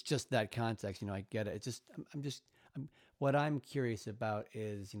 if it's just that context, I get it. It's just, what I'm curious about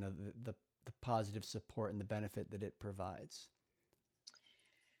is, the positive support and the benefit that it provides.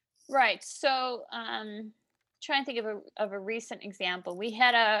 Right. So, trying to think of a recent example. We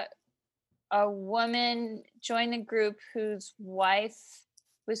had a woman joined the group whose wife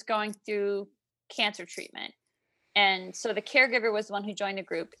was going through cancer treatment. And so the caregiver was the one who joined the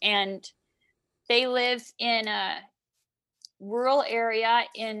group. And they live in a rural area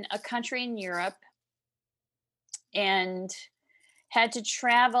in a country in Europe and had to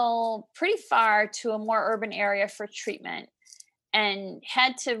travel pretty far to a more urban area for treatment and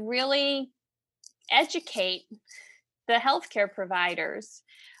had to really educate the healthcare providers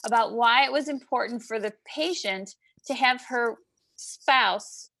about why it was important for the patient to have her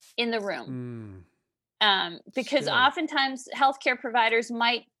spouse in the room. Because Still. oftentimes healthcare providers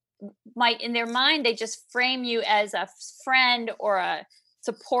might in their mind, they just frame you as a friend or a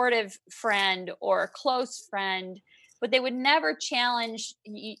supportive friend or a close friend, but they would never challenge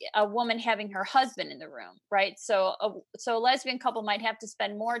a woman having her husband in the room, right? So a lesbian couple might have to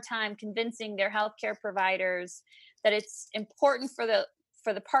spend more time convincing their healthcare providers that it's important for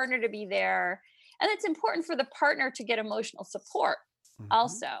the partner to be there, and it's important for the partner to get emotional support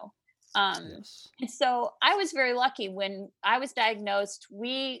also. Yes. And so I was very lucky when I was diagnosed.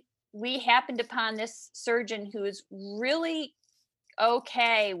 We happened upon this surgeon who is really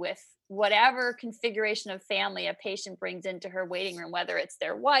okay with whatever configuration of family a patient brings into her waiting room, whether it's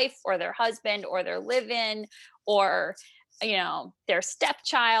their wife or their husband or their live-in or their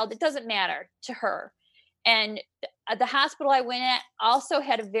stepchild. It doesn't matter to her. And the hospital I went at also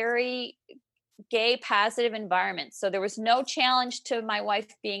had a very gay positive environment. So there was no challenge to my wife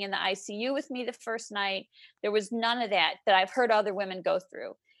being in the ICU with me the first night. There was none of that I've heard other women go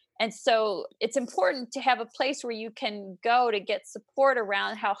through. And so it's important to have a place where you can go to get support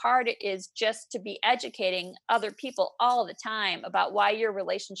around how hard it is just to be educating other people all the time about why your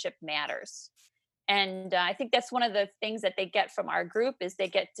relationship matters. And I think that's one of the things that they get from our group is they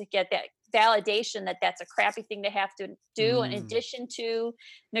get that validation that that's a crappy thing to have to do in addition to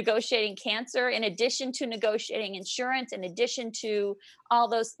negotiating cancer, in addition to negotiating insurance, in addition to all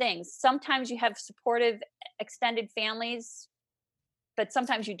those things. Sometimes you have supportive extended families, but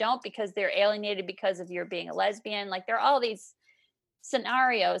sometimes you don't because they're alienated because of your being a lesbian. Like there are all these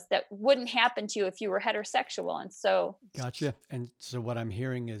scenarios that wouldn't happen to you if you were heterosexual. And so Gotcha. And so what I'm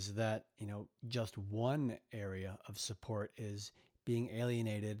hearing is that, just one area of support is being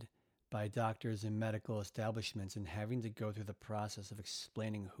alienated by doctors and medical establishments and having to go through the process of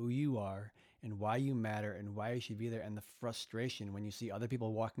explaining who you are and why you matter and why you should be there, and the frustration when you see other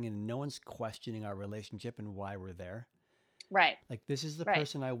people walking in and no one's questioning our relationship and why we're there. right. Like, this is the Right.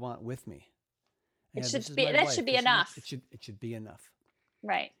 person I want with me. It Yeah, should this is be my that wife. should be This is enough. it should be enough.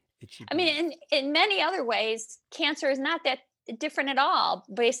 Right. It should I be enough. mean, in many other ways, cancer is not that different at all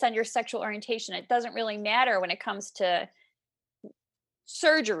based on your sexual orientation. It doesn't really matter when it comes to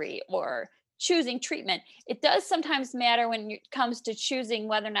surgery or choosing treatment. It does sometimes matter when it comes to choosing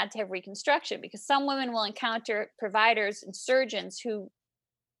whether or not to have reconstruction, because some women will encounter providers and surgeons who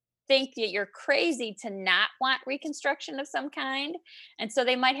think that you're crazy to not want reconstruction of some kind. And so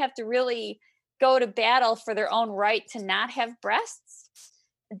they might have to really go to battle for their own right to not have breasts.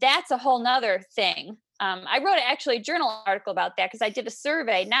 That's a whole nother thing. I wrote actually a journal article about that because I did a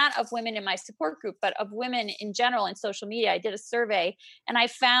survey, not of women in my support group, but of women in general in social media. I did a survey and I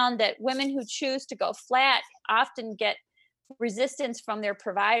found that women who choose to go flat often get resistance from their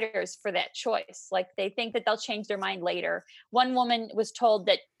providers for that choice. Like they think that they'll change their mind later. One woman was told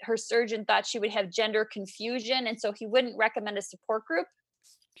that her surgeon thought she would have gender confusion, and so he wouldn't recommend a support group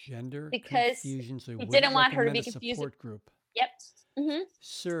Gender because confusion, so he wouldn't didn't want her to recommend be a confused. support group. Yep. Mm-hmm.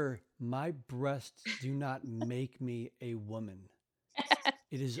 Sir, my breasts do not make me a woman.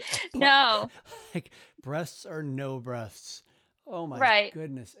 It is No. like breasts are no breasts. Oh my Right.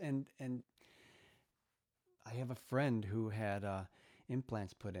 goodness. And I have a friend who had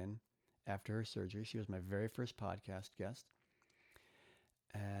implants put in after her surgery. She was my very first podcast guest.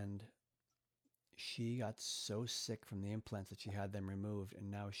 And she got so sick from the implants that she had them removed, and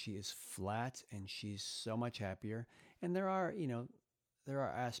now she is flat and she's so much happier. And there are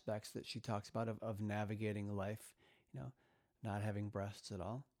aspects that she talks about of navigating life, not having breasts at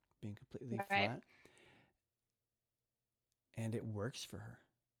all, being completely Right. flat. And it works for her.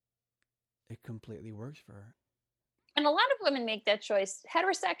 It completely works for her. And a lot of women make that choice.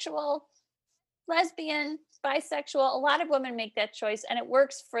 Heterosexual, lesbian, bisexual, a lot of women make that choice and it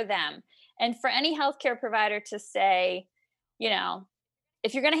works for them. And for any healthcare provider to say,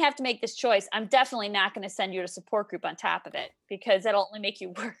 if you're going to have to make this choice, I'm definitely not going to send you to a support group on top of it because that'll only make you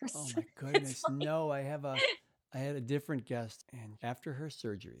worse. Oh my goodness. No, I had a different guest, and after her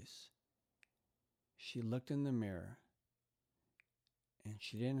surgeries, she looked in the mirror and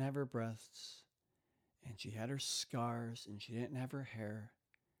she didn't have her breasts and she had her scars and she didn't have her hair.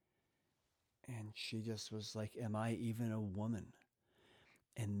 And she just was like, am I even a woman?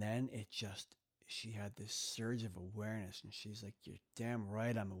 And then she had this surge of awareness, and she's like, you're damn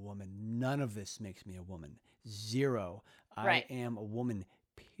right I'm a woman. None of this makes me a woman. Zero. I Right. am a woman,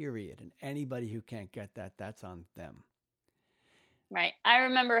 period. And anybody who can't get that, that's on them. Right. I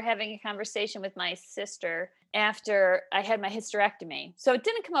remember having a conversation with my sister after I had my hysterectomy. So it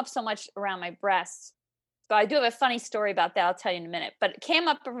didn't come up so much around my breasts. But I do have a funny story about that. I'll tell you in a minute. But it came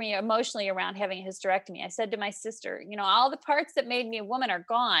up for me emotionally around having a hysterectomy. I said to my sister, all the parts that made me a woman are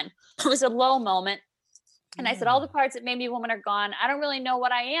gone. It was a low moment. And I said, all the Yeah. parts that made me a woman are gone. I don't really know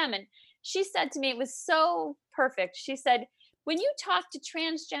what I am. And she said to me, it was so perfect. She said, when you talk to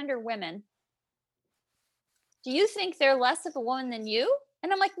transgender women, do you think they're less of a woman than you?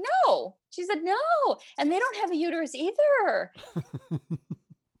 And I'm like, no. She said, no. And they don't have a uterus either.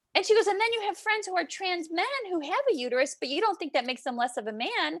 And she goes, and then you have friends who are trans men who have a uterus, but you don't think that makes them less of a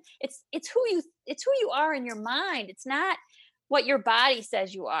man. It's who you are in your mind. It's not what your body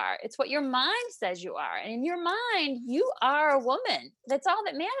says you are. It's what your mind says you are. And in your mind, you are a woman. That's all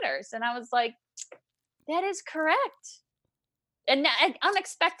that matters. And I was like, that is correct. And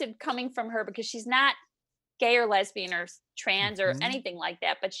unexpected coming from her, because she's not gay or lesbian or trans or Mhm. anything like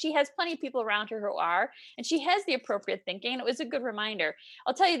that, but she has plenty of people around her who are, and she has the appropriate thinking. And it was a good reminder.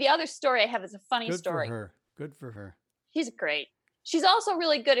 I'll tell you the other story I have is a funny Good for story. her. Good for her. She's great. She's also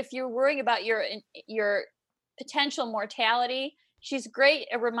really good if you're worrying about your potential mortality. She's great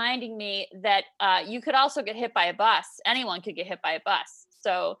at reminding me that you could also get hit by a bus. Anyone could get hit by a bus.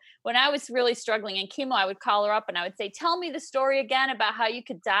 So when I was really struggling in chemo, I would call her up and I would say, tell me the story again about how you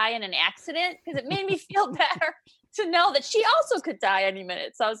could die in an accident, because it made me feel better to know that she also could die any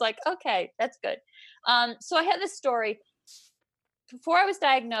minute. So I was like, okay, that's good. So I had this story. Before I was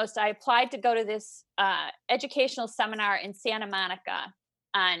diagnosed, I applied to go to this educational seminar in Santa Monica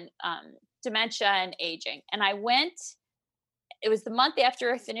on dementia and aging. And I went. It was the month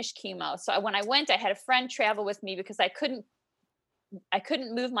after I finished chemo. So when I went, I had a friend travel with me because I couldn't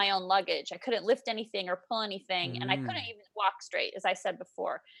move my own luggage. I couldn't lift anything or pull anything, and I couldn't Mm. even walk straight, as I said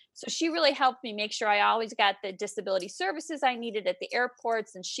before. So she really helped me make sure I always got the disability services I needed at the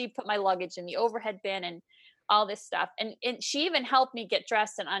airports, and she put my luggage in the overhead bin and all this stuff. And she even helped me get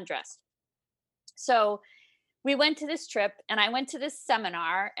dressed and undressed. So we went to this trip, and I went to this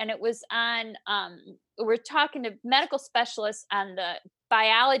seminar, and it was on we're talking to medical specialists on the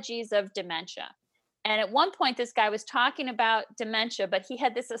biologies of dementia. And at one point this guy was talking about dementia, but he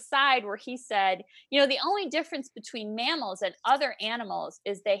had this aside where he said, the only difference between mammals and other animals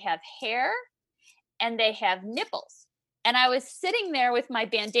is they have hair and they have nipples. And I was sitting there with my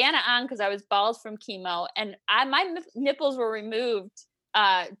bandana on because I was bald from chemo, and my nipples were removed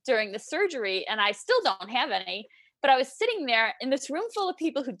during the surgery, and I still don't have any. But I was sitting there in this room full of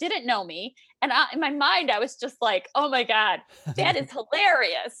people who didn't know me, and in my mind, I was just like, "Oh my god, that is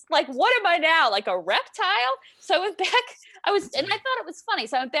hilarious! Like, what am I now? Like a reptile?" So I went back. And I thought it was funny.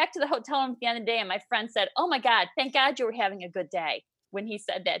 So I went back to the hotel room at the end of the day, and my friend said, "Oh my god, thank God you were having a good day when he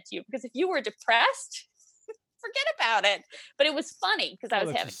said that to you, because if you were depressed, forget about it." But it was funny because I Oh, was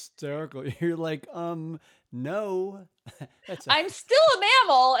that's having. hysterical. You're like, no. That's a I'm still a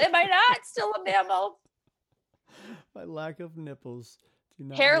mammal. Am I not still a mammal? my lack of nipples do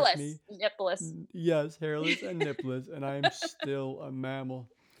not make me. Hairless, nipless. Yes, hairless and nipless, and I am still a mammal.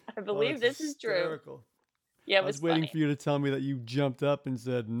 I Oh, believe that's this is true. hysterical. Yeah, it I was was waiting funny. for you to tell me that you jumped up and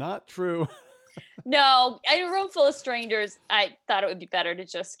said, not true. No, in a room full of strangers, I thought it would be better to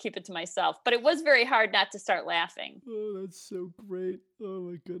just keep it to myself. But it was very hard not to start laughing. Oh, that's so great. Oh,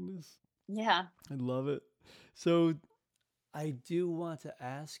 my goodness. Yeah. I love it. So, I do want to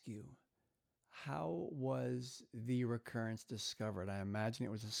ask you, how was the recurrence discovered? I imagine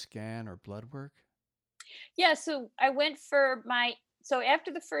it was a scan or blood work. Yeah. So I went for so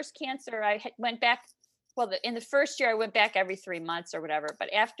after the first cancer, went back. Well, in the first year, I went back every 3 months or whatever.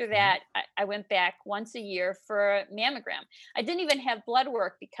 But after Mhm. that, I went back once a year for a mammogram. I didn't even have blood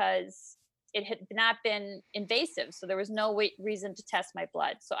work because it had not been invasive. So there was no reason to test my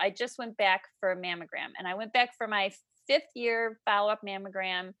blood. So I just went back for a mammogram. And I went back for my 5th year follow up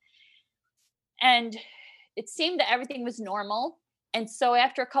mammogram. And it seemed that everything was normal. And so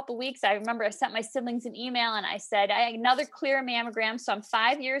after a couple weeks, I remember I sent my siblings an email and I said, I had another clear mammogram. So I'm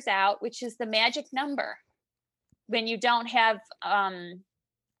 5 years out, which is the magic number when you don't have,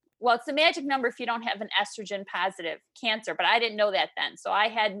 well, it's the magic number if you don't have an estrogen positive cancer, but I didn't know that then. So I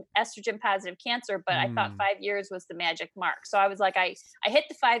had estrogen positive cancer, but I thought Mm. 5 years was the magic mark. So I was like, I hit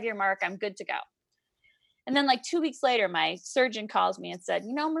the 5 year mark. I'm good to go. And then like 2 weeks later, my surgeon calls me and said,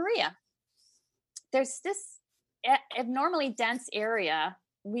 Maria, there's this abnormally dense area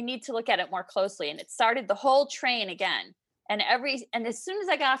we need to look at it more closely. And it started the whole train again. And as soon as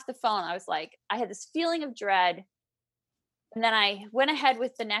I got off the phone, I was like, I had this feeling of dread. And then I went ahead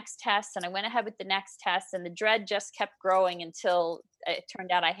with the next test, and I went ahead with the next test, and the dread just kept growing until it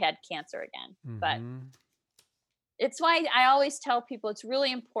turned out I had cancer again. But Mm-hmm. it's why I always tell people it's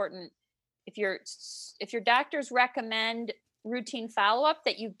really important, if your doctors recommend routine follow-up,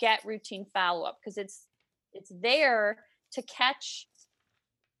 that you get routine follow-up, because it's there to catch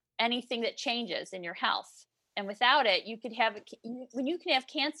anything that changes in your health. And without it, you could have when you can have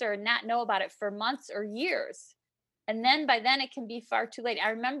cancer and not know about it for months or years. And then by then it can be far too late.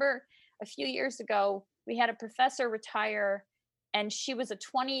 I remember a few years ago, we had a professor retire, and she was a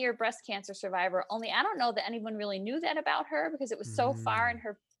 20-year breast cancer survivor. Only I don't know that anyone really knew that about her, because it was so far in Mm.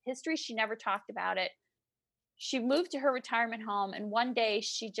 her history. She never talked about it. She moved to her retirement home, and one day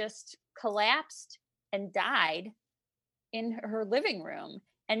she just collapsed and died in her living room.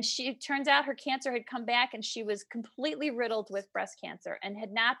 And she turns out her cancer had come back, and she was completely riddled with breast cancer and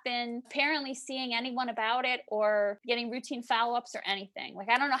had not been apparently seeing anyone about it or getting routine follow-ups or anything. Like,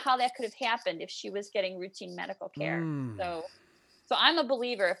 I don't know how that could have happened if she was getting routine medical care. Mm. So I'm a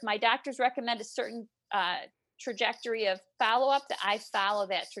believer. If my doctors recommend a certain trajectory of follow-up, that I follow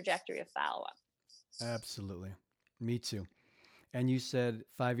that trajectory of follow-up. Absolutely. Me too. And you said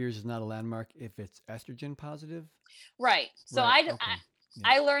 5 years is not a landmark if it's estrogen positive? Right. So Right. Okay. Yeah.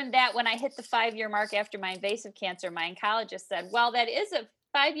 I learned that when I hit the 5-year mark after my invasive cancer. My oncologist said, well, that is a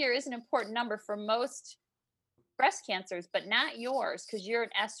 5-year is an important number for most breast cancers, but not yours, because you're an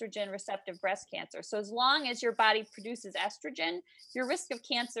estrogen receptive breast cancer. So as long as your body produces estrogen, your risk of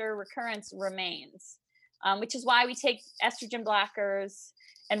cancer recurrence remains, which is why we take estrogen blockers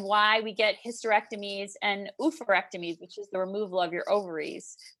and why we get hysterectomies and oophorectomies, which is the removal of your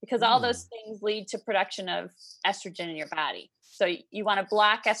ovaries, because all those things lead to production of estrogen in your body. So you want to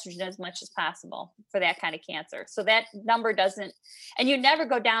block estrogen as much as possible for that kind of cancer. So that number doesn't, and you never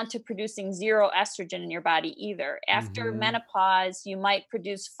go down to producing zero estrogen in your body either. After menopause, you might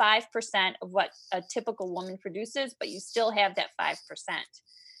produce 5% of what a typical woman produces, but you still have that 5%,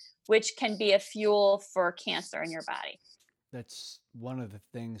 which can be a fuel for cancer in your body. That's one of the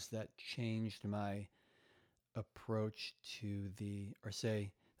things that changed my approach to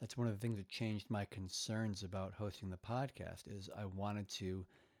that's one of the things that changed my concerns about hosting the podcast. Is I wanted to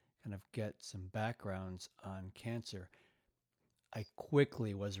kind of get some backgrounds on cancer. I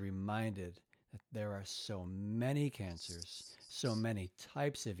quickly was reminded that there are so many cancers, so many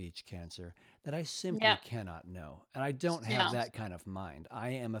types of each cancer, that I simply cannot know. And I don't have that kind of mind. I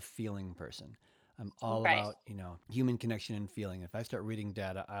am a feeling person. I'm all about, human connection and feeling. If I start reading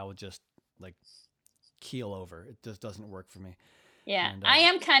data, I will just like keel over. It just doesn't work for me. Yeah. And I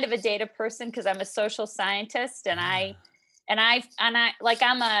am kind of a data person because I'm a social scientist, and how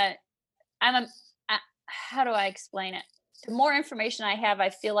do I explain it? The more information I have, I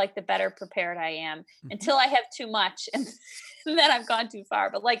feel like the better prepared I am, until I have too much, and then I've gone too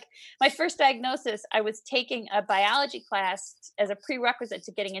far. But like my first diagnosis, I was taking a biology class as a prerequisite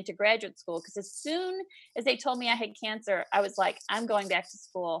to getting into graduate school, because as soon as they told me I had cancer, I was like, I'm going back to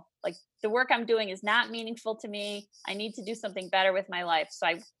school. Like, the work I'm doing is not meaningful to me. I need to do something better with my life. So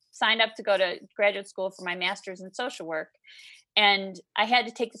I signed up to go to graduate school for my master's in social work, and I had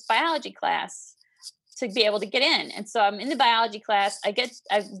to take this biology class to be able to get in. And so I'm in the biology class. I'm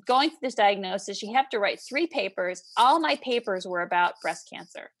going through this diagnosis. You have to write 3 papers. All my papers were about breast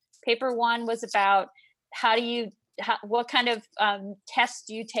cancer. Paper 1 was about what kind of tests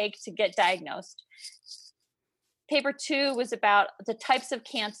do you take to get diagnosed. Paper 2 was about the types of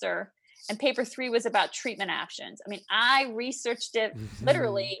cancer. And paper 3 was about treatment options. I mean, I researched it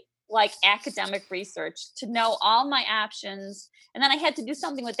literally like academic research to know all my options. And then I had to do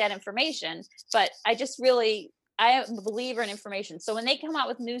something with that information. But I am a believer in information. So when they come out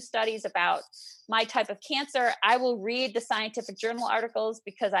with new studies about my type of cancer, I will read the scientific journal articles,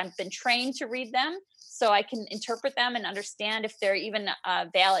 because I've been trained to read them, so I can interpret them and understand if they're even a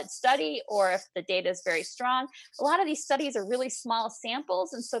valid study or if the data is very strong. A lot of these studies are really small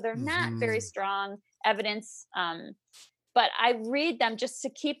samples, and so they're not very strong evidence. But I read them just to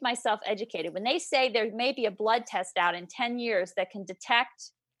keep myself educated. When they say there may be a blood test out in 10 years that can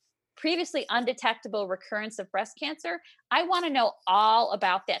detect previously undetectable recurrence of breast cancer, I want to know all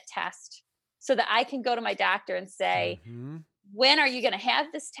about that test, so that I can go to my doctor and say, when are you going to have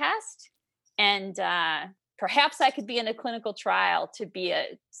this test? And perhaps I could be in a clinical trial to be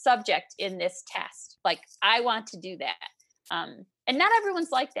a subject in this test. Like, I want to do that. And not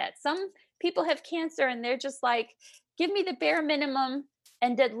everyone's like that. Some people have cancer and they're just like, give me the bare minimum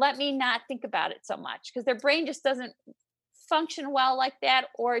and let me not think about it so much, because their brain just doesn't function well like that,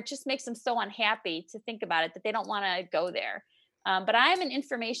 or it just makes them so unhappy to think about it that they don't want to go there. But I'm an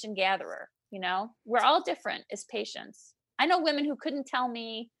information gatherer. We're all different as patients. I know women who couldn't tell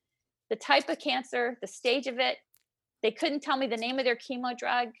me the type of cancer, the stage of it. They couldn't tell me the name of their chemo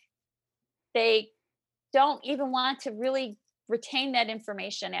drug. They don't even want to really retain that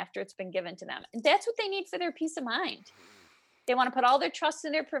information after it's been given to them. And that's what they need for their peace of mind. They want to put all their trust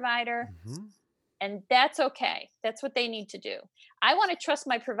in their provider, Hmm. and that's okay. That's what they need to do. I want to trust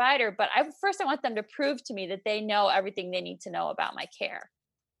my provider, but first I want them to prove to me that they know everything they need to know about my care,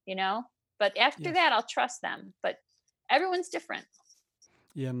 you know? But after Yes. that, I'll trust them. But everyone's different.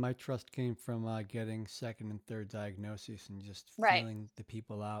 Yeah, my trust came from getting second and third diagnoses and just Right. feeling the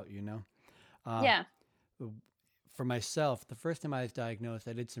people out, you know? Uh, Yeah. for myself, the first time I was diagnosed,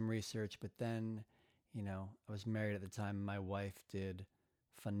 I did some research, but then, I was married at the time. And my wife did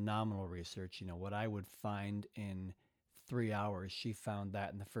phenomenal research. What I would find in 3 hours, she found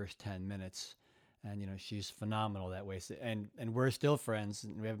that in the first 10 minutes. And, she's phenomenal that way. So, and we're still friends.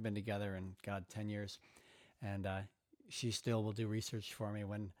 And we haven't been together in, God, 10 years. And she still will do research for me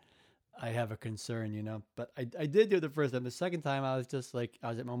when I have a concern. But I did do it the first time. The second time, I was just like, I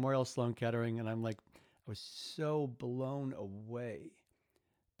was at Memorial Sloan Kettering, and I'm like, I was so blown away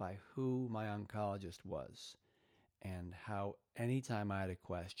by who my oncologist was and how anytime I had a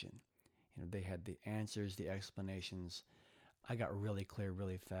question, they had the answers, the explanations. I got really clear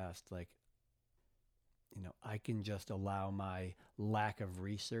really fast. Like, I can just allow my lack of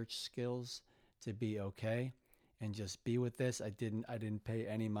research skills to be okay and just be with this. I didn't pay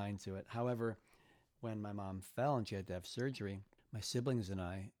any mind to it. However, when my mom fell and she had to have surgery, my siblings and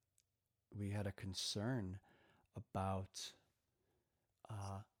I, we had a concern about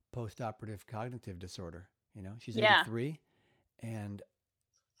uh, post-operative cognitive disorder. She's Yeah. 83, and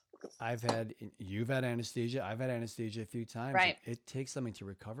you've had anesthesia. I've had anesthesia a few times. Right. It takes something to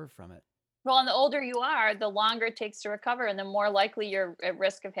recover from it. Well, and the older you are, the longer it takes to recover, and the more likely you're at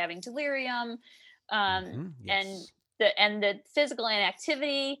risk of having delirium, and Yes. the physical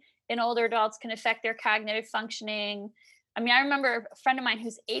inactivity in older adults can affect their cognitive functioning. I mean, I remember a friend of mine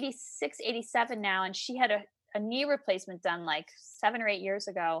who's 86, 87 now, and she had a knee replacement done like 7 or 8 years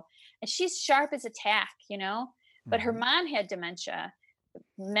ago, and she's sharp as a tack. But her Hmm. mom had dementia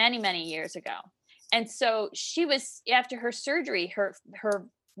many, many years ago. And so she was after her surgery, her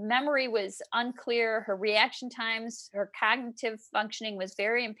memory was unclear, her reaction times, her cognitive functioning was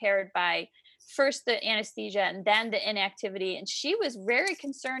very impaired by first the anesthesia and then the inactivity. And she was very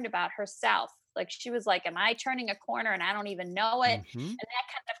concerned about herself. Like she was like, am I turning a corner and I don't even know it? Hmm. And that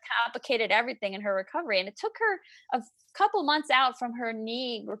kind of complicated everything in her recovery. And it took her a couple months out from her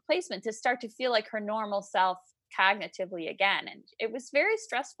knee replacement to start to feel like her normal self cognitively again, and it was very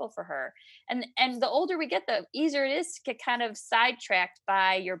stressful for her. And the older we get, the easier it is to get kind of sidetracked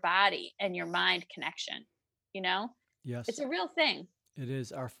by your body and your mind connection. you know it's Yes, a real thing. it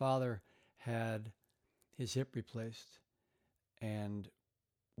is. Our father had his hip replaced, and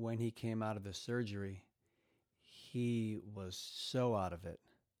when he came out of the surgery, he was so out of it.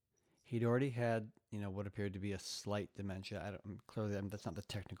 He'd already had, what appeared to be a slight dementia. Clearly, that's not the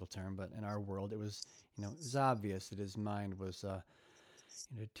technical term, but in our world, it was obvious that his mind was,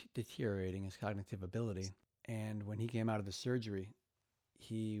 deteriorating, his cognitive ability. And when he came out of the surgery,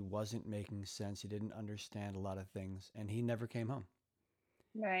 he wasn't making sense. He didn't understand a lot of things, and he never came home.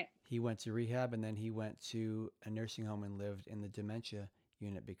 Right. He went to rehab, and then he went to a nursing home and lived in the dementia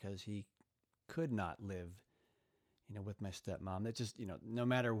unit because he could not live, with my stepmom. That just, no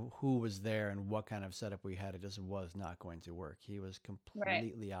matter who was there and what kind of setup we had, it just was not going to work. He was Right.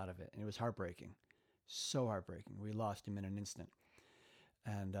 completely out of it, and it was heartbreaking, so heartbreaking. We lost him in an instant,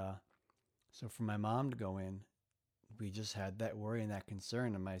 and so for my mom to go in, we just had that worry and that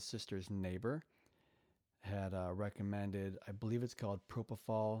concern. And my sister's neighbor had recommended, I believe it's called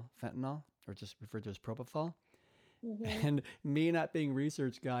propofol fentanyl, or just referred to as propofol. Hmm. And me not being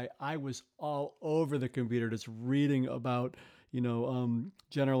research guy, I was all over the computer just reading about,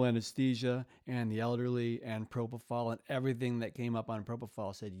 general anesthesia and the elderly and propofol, and everything that came up on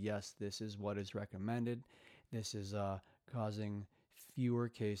propofol said, yes, this is what is recommended. This is causing fewer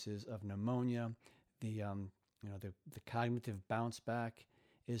cases of pneumonia. The cognitive bounce back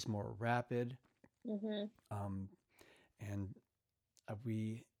is more rapid. Hmm. Um, and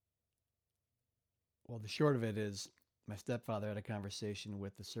we Well, the short of it is my stepfather had a conversation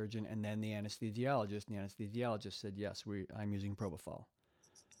with the surgeon and then the anesthesiologist, and the anesthesiologist said, yes, I'm using propofol.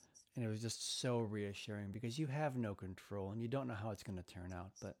 And it was just so reassuring because you have no control and you don't know how it's going to turn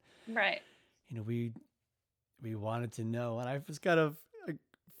out. But, Right. we wanted to know. And I was kind of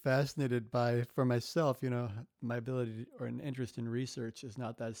fascinated by, for myself, my ability or an interest in research is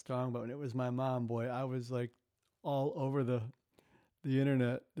not that strong. But when it was my mom, boy, I was like all over the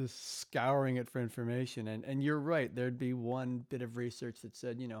internet, just scouring it for information. And you're right, there'd be one bit of research that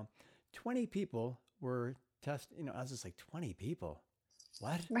said, 20 people were tested. I was just like, 20 people?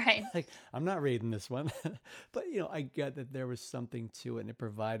 What? Right. Like, I'm not reading this one. But, I get that there was something to it and it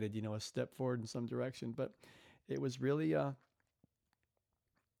provided, a step forward in some direction. But it was really,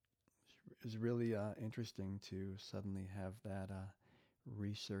 interesting to suddenly have that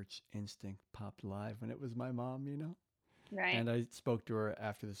research instinct popped live when it was my mom. Right. And I spoke to her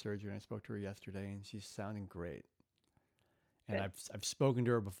after the surgery, and I spoke to her yesterday, and she's sounding great. And Good. I've spoken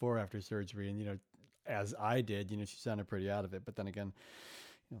to her before after surgery, and as I did, she sounded pretty out of it. But then again,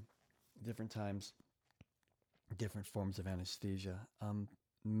 you know, different times, different forms of anesthesia.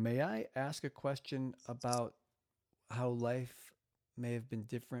 May I ask a question about how life may have been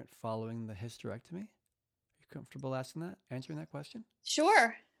different following the hysterectomy? Are you comfortable answering that question?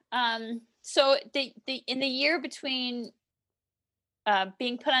 Sure. So the in the year between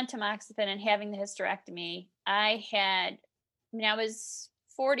being put on tamoxifen and having the hysterectomy, I was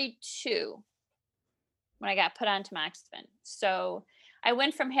 42 when I got put on tamoxifen. So I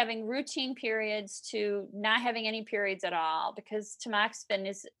went from having routine periods to not having any periods at all, because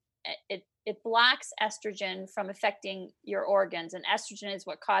tamoxifen it blocks estrogen from affecting your organs, and estrogen is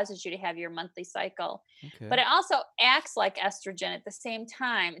what causes you to have your monthly cycle. Okay. But it also acts like estrogen at the same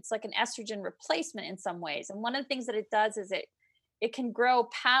time. It's like an estrogen replacement in some ways. And one of the things that it does is it can grow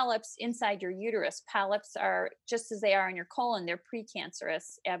polyps inside your uterus. Polyps are, just as they are in your colon, they're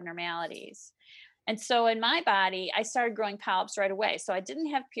precancerous abnormalities. And so in my body, I started growing polyps right away. So I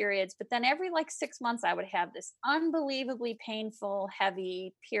didn't have periods, but then every like 6 months, I would have this unbelievably painful,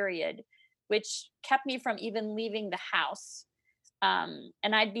 heavy period, which kept me from even leaving the house. And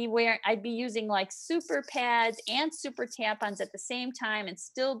I'd be using like super pads and super tampons at the same time and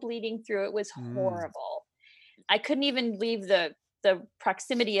still bleeding through. It was Mm. horrible. I couldn't even leave the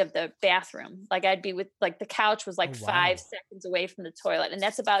proximity of the bathroom. Like I'd be with, like, the couch was Oh, like five wow. seconds away from the toilet. And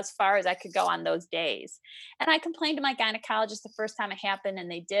that's about as far as I could go on those days. And I complained to my gynecologist the first time it happened, and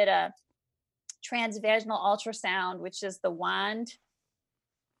they did a transvaginal ultrasound, which is the wand.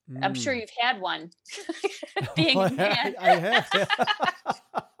 I'm sure Mm. you've had one being Well, a man. I have. Yeah.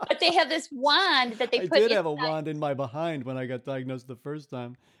 But they have this wand that they I put did in. have a wand in my behind when I got diagnosed the first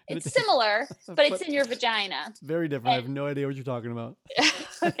time, and It's similar, but it's but in your vagina. very different. I have no idea what you're talking about.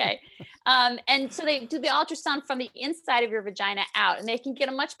 Okay. And so they do the ultrasound from the inside of your vagina out, and they can get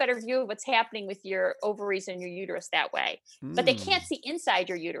a much better view of what's happening with your ovaries and your uterus that way. But they can't Mm. see inside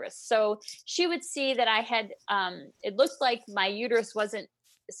your uterus. So she would see that I had, it looked like my uterus wasn't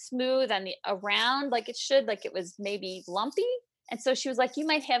smooth on the around like it should, like it was maybe lumpy. And so she was like, you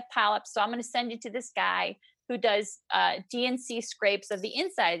might have polyps. So I'm going to send you to this guy who does DNC scrapes of the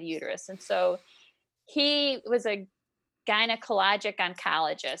inside of the uterus. And so he was a gynecologic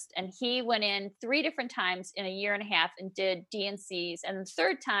oncologist, and he went in 3 different times in a year and a half and did DNCs. And the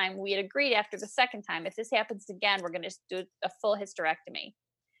third time, we had agreed after the second time, if this happens again, we're going to do a full hysterectomy.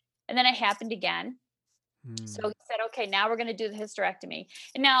 And then it happened again. So Mm. he said, okay, now we're going to do the hysterectomy.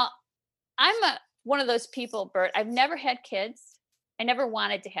 And now one of those people, Bert, I've never had kids. I never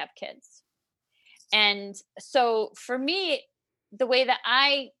wanted to have kids. And so for me, the way that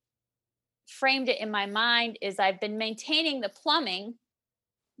I framed it in my mind is I've been maintaining the plumbing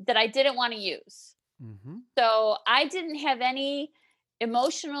that I didn't want to use. Mm-hmm. So I didn't have any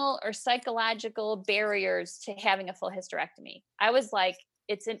emotional or psychological barriers to having a full hysterectomy. I was like,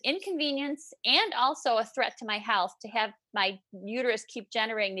 it's an inconvenience and also a threat to my health to have my uterus keep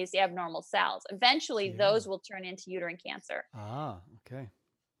generating these abnormal cells. Eventually, Yeah. those will turn into uterine cancer. Ah, okay.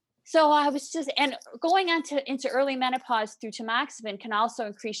 So I was just, and going on into early menopause through tamoxifen can also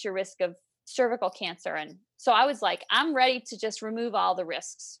increase your risk of cervical cancer. And so I was like, I'm ready to just remove all the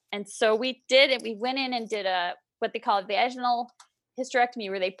risks. And so we did it. We went in and did what they call a vaginal hysterectomy,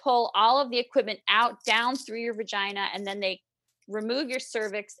 where they pull all of the equipment out down through your vagina, and then they remove your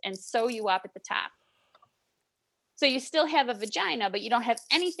cervix and sew you up at the top. So you still have a vagina, but you don't have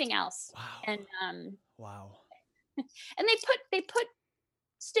anything else. Wow. And Wow. and they put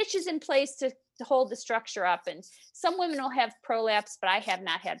stitches in place to hold the structure up. And some women will have prolapse, but I have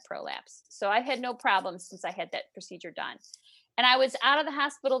not had prolapse. So I've had no problems since I had that procedure done. And I was out of the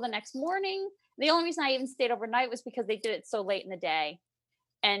hospital the next morning. The only reason I even stayed overnight was because they did it so late in the day.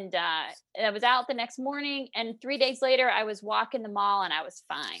 And I was out the next morning, and 3 days later, I was walking the mall and I was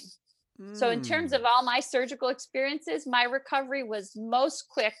fine. So in terms Mm. of all my surgical experiences, my recovery was most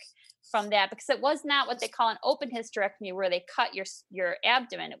quick from that, because it was not what they call an open hysterectomy where they cut your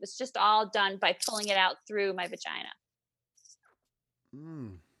abdomen. It was just all done by pulling it out through my vagina.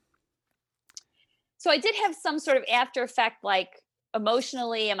 Mm. So I did have some sort of after effect, like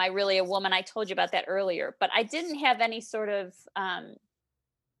emotionally, am I really a woman? I told you about that earlier, but I didn't have any sort of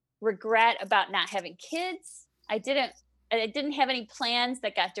regret about not having kids. I didn't have any plans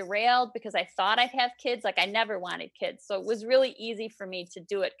that got derailed because I thought I'd have kids. Like I never wanted kids. So it was really easy for me to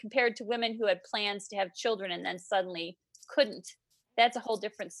do it compared to women who had plans to have children and then suddenly couldn't. That's a whole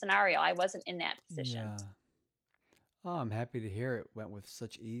different scenario. I wasn't in that position. Yeah. Oh, I'm happy to hear it went with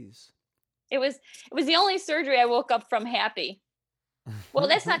such ease. It was the only surgery I woke up from happy. Well,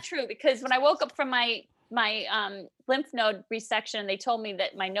 that's not true, because when I woke up from my lymph node resection, they told me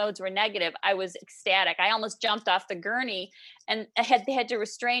that my nodes were negative. I was ecstatic. I almost jumped off the gurney, and they had to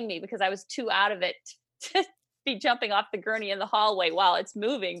restrain me because I was too out of it to be jumping off the gurney in the hallway while it's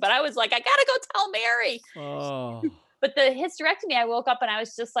moving. But I was like, I gotta go tell Mary. Oh, But the hysterectomy, I woke up and I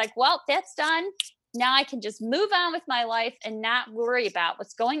was just like, well, that's done. Now I can just move on with my life and not worry about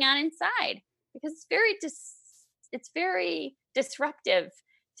what's going on inside, because it's very disruptive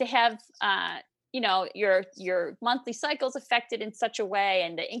to have your monthly cycles affected in such a way,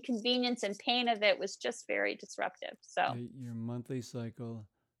 and the inconvenience and pain of it was just very disruptive. So your monthly cycle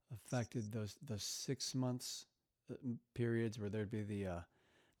affected those 6 months periods where there'd be the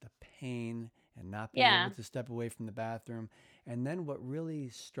pain and not being yeah. able to step away from the bathroom. And then what really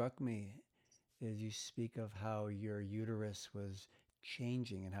struck me is you speak of how your uterus was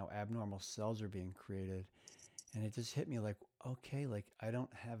changing and how abnormal cells are being created. And it just hit me like, okay, like I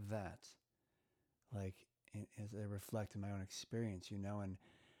don't have that. Like as I reflect in my own experience, and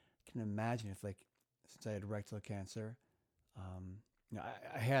I can imagine if like, since I had rectal cancer, um,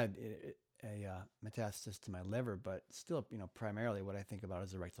 I had a metastasis to my liver, but still, primarily what I think about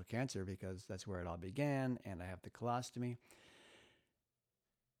is the rectal cancer because that's where it all began, and I have the colostomy.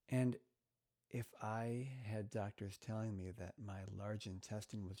 And if I had doctors telling me that my large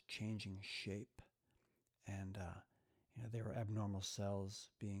intestine was changing shape, and there were abnormal cells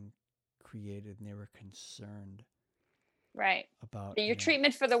being created, and they were concerned Right. about, Your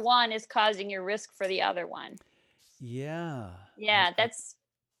treatment for the one is causing your risk for the other one. yeah, Yeah, that's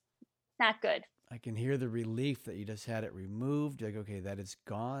not good. I can hear the relief that you just had it removed. Like, okay, that is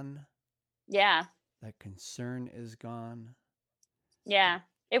gone. Yeah. That concern is gone. Yeah.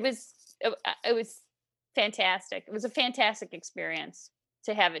 It was fantastic. It was a fantastic experience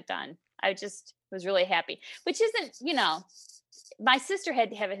to have it done. I just was really happy. Which isn't, my sister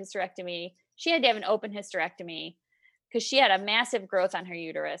had to have a hysterectomy. She had to have an open hysterectomy because she had a massive growth on her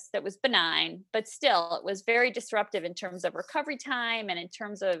uterus that was benign, but still it was very disruptive in terms of recovery time and in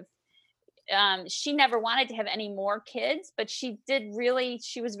terms of she never wanted to have any more kids, but she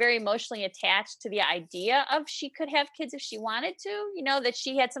was very emotionally attached to the idea of she could have kids if she wanted to, that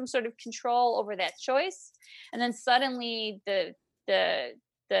she had some sort of control over that choice. And then suddenly the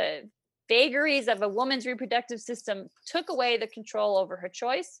vagaries of a woman's reproductive system took away the control over her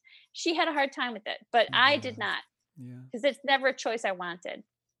choice. She had a hard time with it, but I did not, Yeah. because it's never a choice I wanted.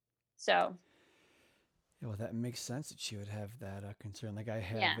 So Yeah, well, that makes sense that she would have that concern. Like I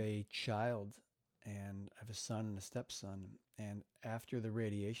have yeah. a child, and I have a son and a stepson. And after the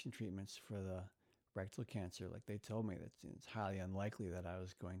radiation treatments for the rectal cancer, like they told me that it's highly unlikely that I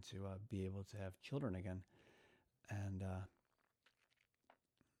was going to be able to have children again. And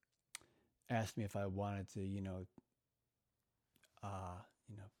asked me if I wanted to, uh,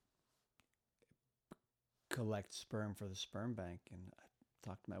 you know, collect sperm for the sperm bank. And I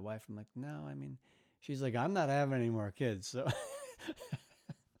talked to my wife. I'm like, no, I mean, she's like, I'm not having any more kids, so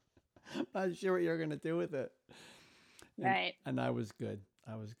I'm not sure what you're gonna do with it. Right. And I was good.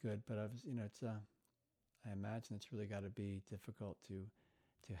 But I was, it's I imagine it's really got to be difficult to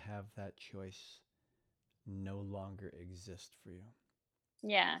have that choice no longer exist for you.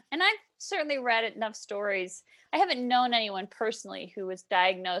 Yeah. And I've certainly read enough stories. I haven't known anyone personally who was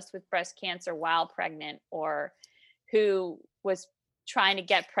diagnosed with breast cancer while pregnant, or who was trying to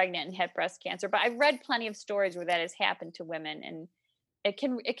get pregnant and had breast cancer, but I've read plenty of stories where that has happened to women, and it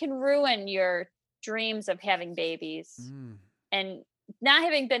can ruin your dreams of having babies. Mm. And not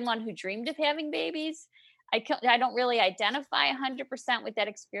having been one who dreamed of having babies, I don't really identify 100% with that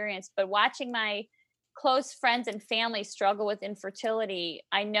experience, but watching my close friends and family struggle with infertility,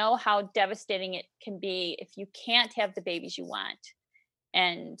 I know how devastating it can be if you can't have the babies you want.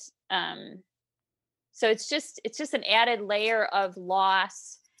 And so it's just an added layer of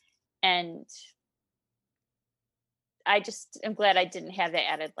loss, and I just am glad I didn't have that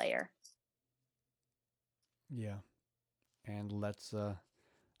added layer. Yeah. And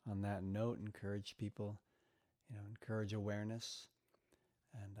on that note, encourage people, encourage awareness,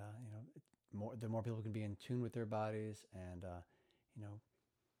 and the more people can be in tune with their bodies, and you know,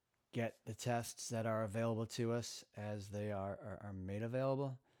 get the tests that are available to us as they are made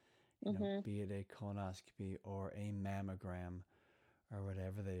available. Hmm. Be it a colonoscopy or a mammogram or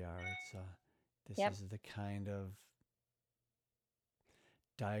whatever they are. This Yep. is the kind of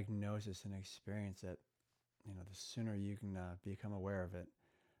diagnosis and experience that the sooner you can become aware of it,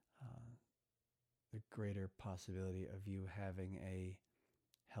 uh, the greater possibility of you having a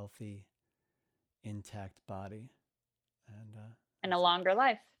healthy, intact body, and And a that's it, longer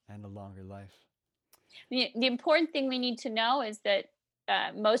life. and a longer life. The important thing we need to know is that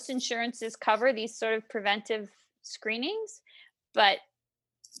most insurances cover these sort of preventive screenings, but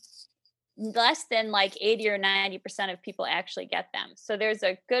less than like 80 or 90% of people actually get them. So there's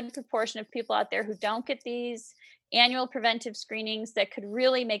a good proportion of people out there who don't get these annual preventive screenings that could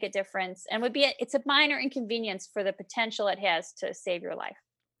really make a difference, and it's a minor inconvenience for the potential it has to save your life.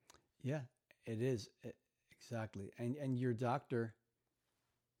 Yeah, it is exactly, and your doctor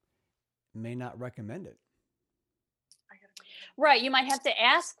may not recommend it. Right, you might have to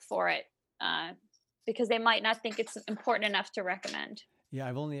ask for it, uh, because they might not think it's important enough to recommend. Yeah,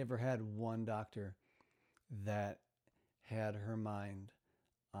 I've only ever had one doctor that had her mind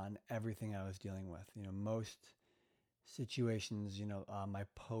on everything I was dealing with. Most situations, my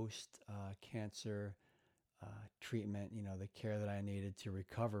post cancer treatment, the care that I needed to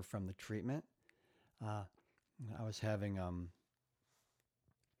recover from the treatment. Uh, I was having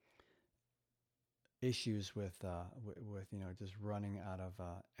issues with just running out of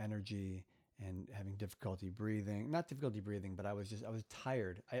energy and having difficulty breathing. Not difficulty breathing, but I was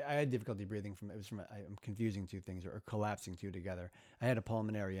tired. I had difficulty breathing I'm confusing two things, or collapsing two together. I had a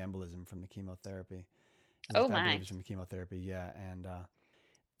pulmonary embolism from the chemotherapy. Oh I believe my. it's from the chemotherapy. Yeah, and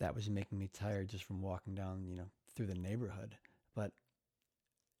that was making me tired just from walking down, through the neighborhood. But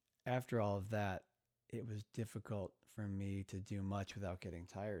after all of that, it was difficult for me to do much without getting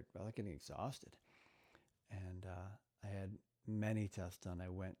tired, without getting exhausted. And I had many tests done. I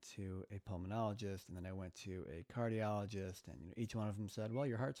went to a pulmonologist, and then I went to a cardiologist, and each one of them said, "Well,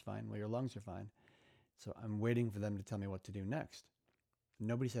 your heart's fine. Well, your lungs are fine." So I'm waiting for them to tell me what to do next.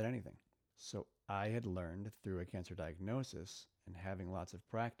 Nobody said anything. So I had learned through a cancer diagnosis and having lots of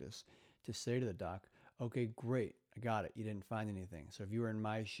practice to say to the doc, "Okay, great, I got it. You didn't find anything. So if you were in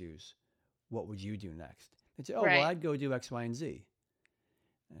my shoes, what would you do next?" They'd say, "Oh, well, Right. I'd go do X, Y, and Z."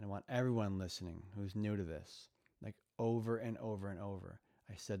 And I want everyone listening who's new to this, like over and over and over,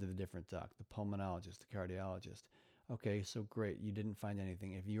 I said to the different doc, the pulmonologist, the cardiologist, "Okay, so great, you didn't find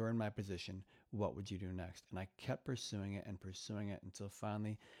anything. If you were in my position, what would you do next?" And I kept pursuing it and pursuing it until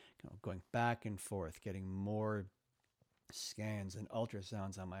finally, going back and forth, getting more scans and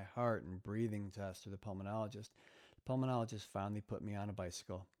ultrasounds on my heart and breathing tests to the pulmonologist. The pulmonologist finally put me on a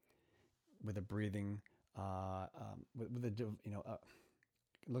bicycle with a breathing, with a,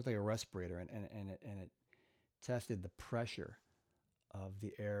 it looked like a respirator, and it tested the pressure of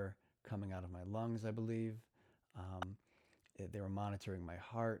the air coming out of my lungs, I believe. Um, they were monitoring my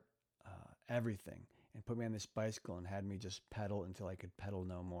heart, everything, and put me on this bicycle and had me just pedal until I could pedal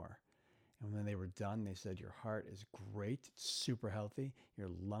no more. And when they were done, they said, "Your heart is great, it's super healthy. Your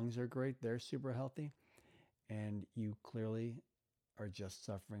lungs are great, they're super healthy. And you clearly are just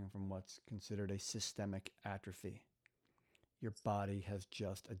suffering from what's considered a systemic atrophy. Your body has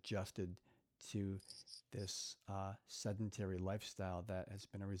just adjusted to this sedentary lifestyle that has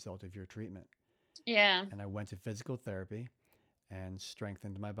been a result of your treatment." Yeah. And I went to physical therapy and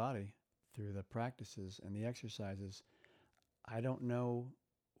strengthened my body through the practices and the exercises. I don't know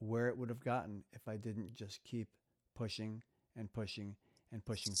where it would have gotten if I didn't just keep pushing and pushing and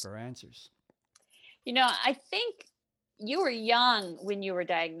pushing for answers. I think you were young when you were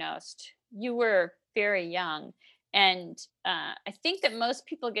diagnosed. You were very young. And I think that most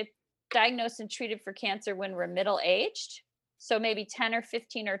people get diagnosed and treated for cancer when we're middle aged. So maybe 10 or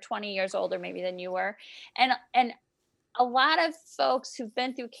 15 or 20 years older, maybe than you were. And a lot of folks who've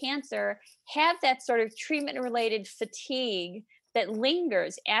been through cancer have that sort of treatment related fatigue that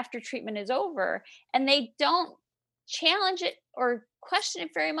lingers after treatment is over, and they don't challenge it or question it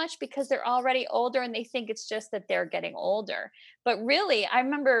very much because they're already older and they think it's just that they're getting older. But really, I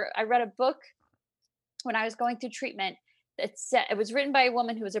remember I read a book when I was going through treatment. It was written by a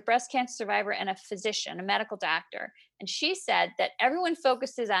woman who was a breast cancer survivor and a physician, a medical doctor. And she said that everyone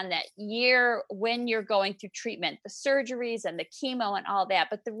focuses on that year when you're going through treatment, the surgeries and the chemo and all that.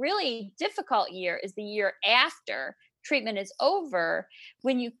 But the really difficult year is the year after treatment is over,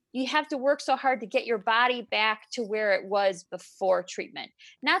 when you have to work so hard to get your body back to where it was before treatment.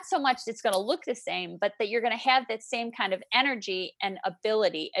 Not so much that it's going to look the same, but that you're going to have that same kind of energy and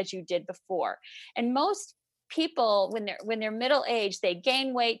ability as you did before. And most people, when they're middle aged, they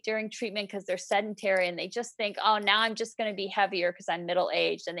gain weight during treatment because they're sedentary, and they just think, oh, now I'm just going to be heavier because I'm middle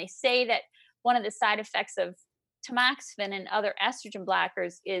aged. And they say that one of the side effects of tamoxifen and other estrogen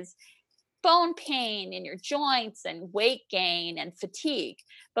blockers is bone pain in your joints and weight gain and fatigue.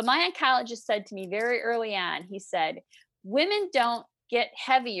 But my oncologist said to me very early on, he said, women don't get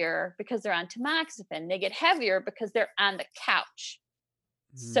heavier because they're on tamoxifen. They get heavier because they're on the couch.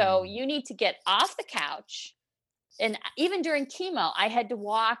 So Mm. you need to get off the couch. And even during chemo, I had to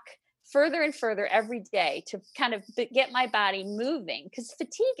walk further and further every day to kind of get my body moving, because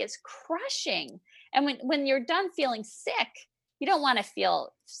fatigue is crushing. And when you're done feeling sick, you don't want to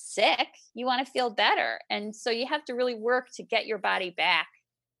feel sick. You want to feel better. And so you have to really work to get your body back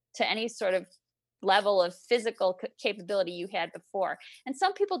to any sort of level of physical capability you had before. And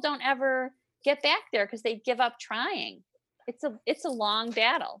some people don't ever get back there because they give up trying. It's a long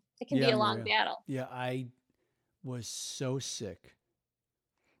battle. It can be Yeah, a long Maria. battle. Yeah, I was so sick.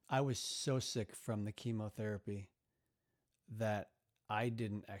 I was so sick from the chemotherapy that I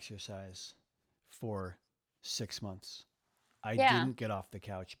didn't exercise for 6 months. I Yeah. didn't get off the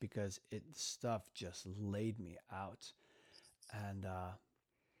couch because stuff just laid me out, and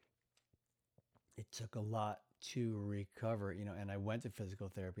it took a lot to recover. And I went to physical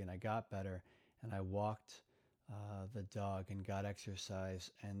therapy and I got better, and I walked the dog and got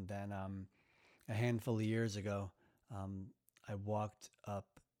exercise, and then a handful of years ago, um, I walked up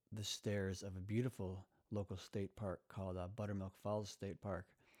the stairs of a beautiful local state park called Buttermilk Falls State Park,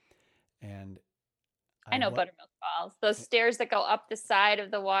 and I I know what Buttermilk Falls. Those stairs that go up the side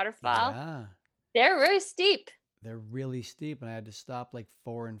of the waterfall, yeah, they're really steep. they're really steep, and I had to stop like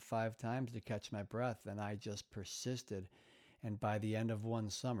 4 and 5 times to catch my breath, and I just persisted. And by the end of one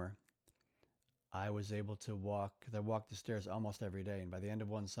summer, I was able to walk, because I walked the stairs almost every day. And by the end of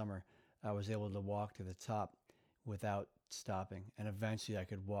one summer, I was able to walk to the top without stopping. And eventually I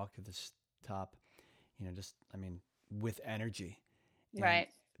could walk to the top, just, I mean, with energy. And, Right.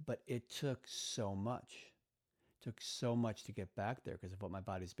 but it took so much to get back there because of what my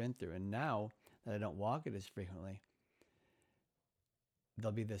body's been through. And now that I don't walk it as frequently,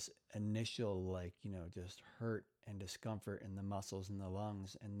 there'll be this initial, like, just hurt and discomfort in the muscles and the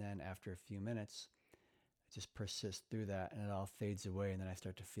lungs. And then after a few minutes, I just persist through that and it all fades away. And then I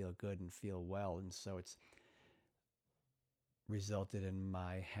start to feel good and feel well. And so it's resulted in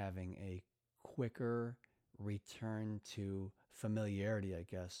my having a quicker return to familiarity, I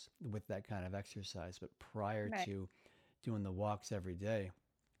guess, with that kind of exercise. But prior Right. to doing the walks every day,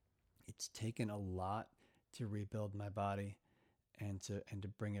 it's taken a lot to rebuild my body and to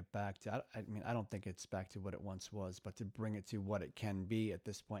bring it back to, I mean, I don't think it's back to what it once was, but to bring it to what it can be at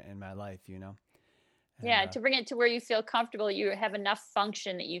this point in my life. And Yeah, to bring it to where you feel comfortable, you have enough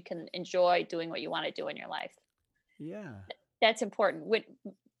function that you can enjoy doing what you want to do in your life. yeah. That's important. When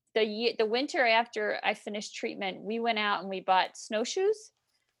the winter after I finished treatment, we went out and we bought snowshoes,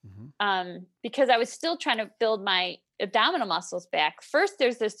 Hmm. because I was still trying to build my abdominal muscles back. First,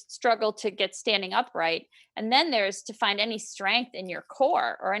 there's this struggle to get standing upright, and then there's to find any strength in your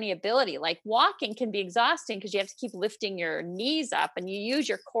core or any ability. Like walking can be exhausting because you have to keep lifting your knees up, and you use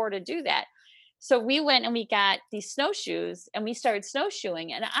your core to do that. So we went and we got these snowshoes and we started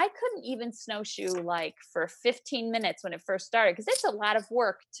snowshoeing. And I couldn't even snowshoe like for 15 minutes when it first started because it's a lot of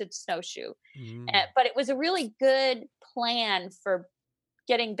work to snowshoe. Mm. But it was a really good plan for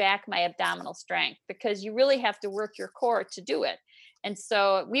getting back my abdominal strength because you really have to work your core to do it. And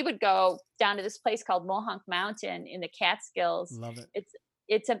so we would go down to this place called Mohonk Mountain in the Catskills. Love it.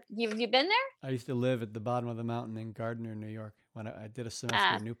 Have you been there? I used to live at the bottom of the mountain in Gardner, New York, when I did a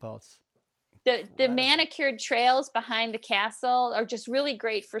semester Uh, at New Paltz. the Incredible. manicured trails behind the castle are just really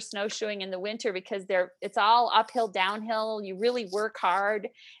great for snowshoeing in the winter because it's all uphill, downhill. You really work hard,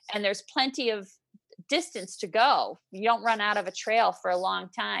 and there's plenty of distance to go. You don't run out of a trail for a long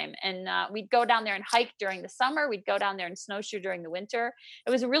time. And we'd go down there and hike during the summer. We'd go down there and snowshoe during the winter.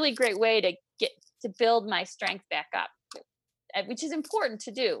 It was a really great way to build my strength back up, which is important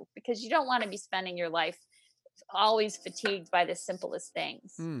to do because you don't want to be spending your life always fatigued by the simplest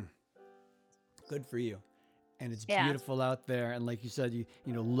things. Mm. Good for you. And it's Yeah. beautiful out there. And like you said,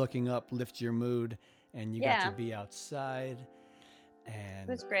 looking up lifts your mood, and you got to Yeah. be outside It and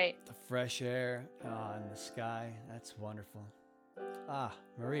was great. the fresh air and the sky. That's wonderful.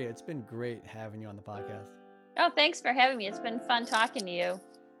 Maria, it's been great having you on the podcast. Oh, thanks for having me. It's been fun talking to you.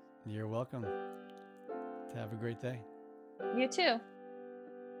 You're welcome. Have a great day. You too.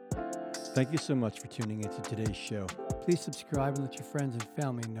 Thank you so much for tuning into today's show. Please subscribe and let your friends and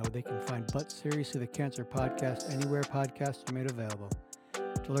family know they can find But Seriously the Cancer Podcast anywhere podcasts are made available.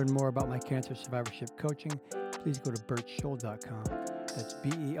 To learn more about my cancer survivorship coaching, please go to bertschol.com. That's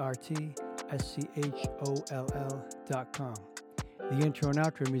BERTSCHOLL.com. The intro and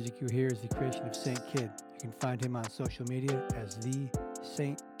outro music you hear is the creation of Saint Kid. You can find him on social media as The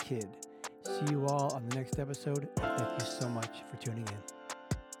Saint Kid. See you all on the next episode, and thank you so much for tuning in.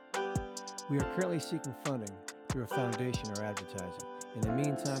 We are currently seeking funding through a foundation or advertising. In the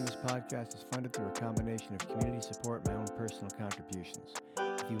meantime, this podcast is funded through a combination of community support and my own personal contributions.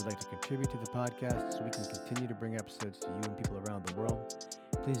 If you would like to contribute to the podcast so we can continue to bring episodes to you and people around the world,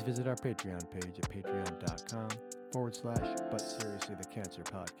 please visit our Patreon page at patreon.com/But Seriously the Cancer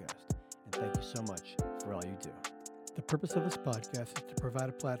Podcast. And thank you so much for all you do. The purpose of this podcast is to provide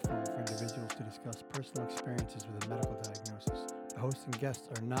a platform for individuals to discuss personal experiences with a medical diagnosis. The hosts and guests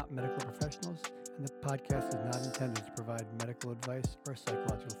are not medical professionals, and the podcast is not intended to provide medical advice or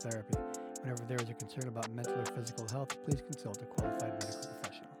psychological therapy. Whenever there is a concern about mental or physical health, please consult a qualified medical professional.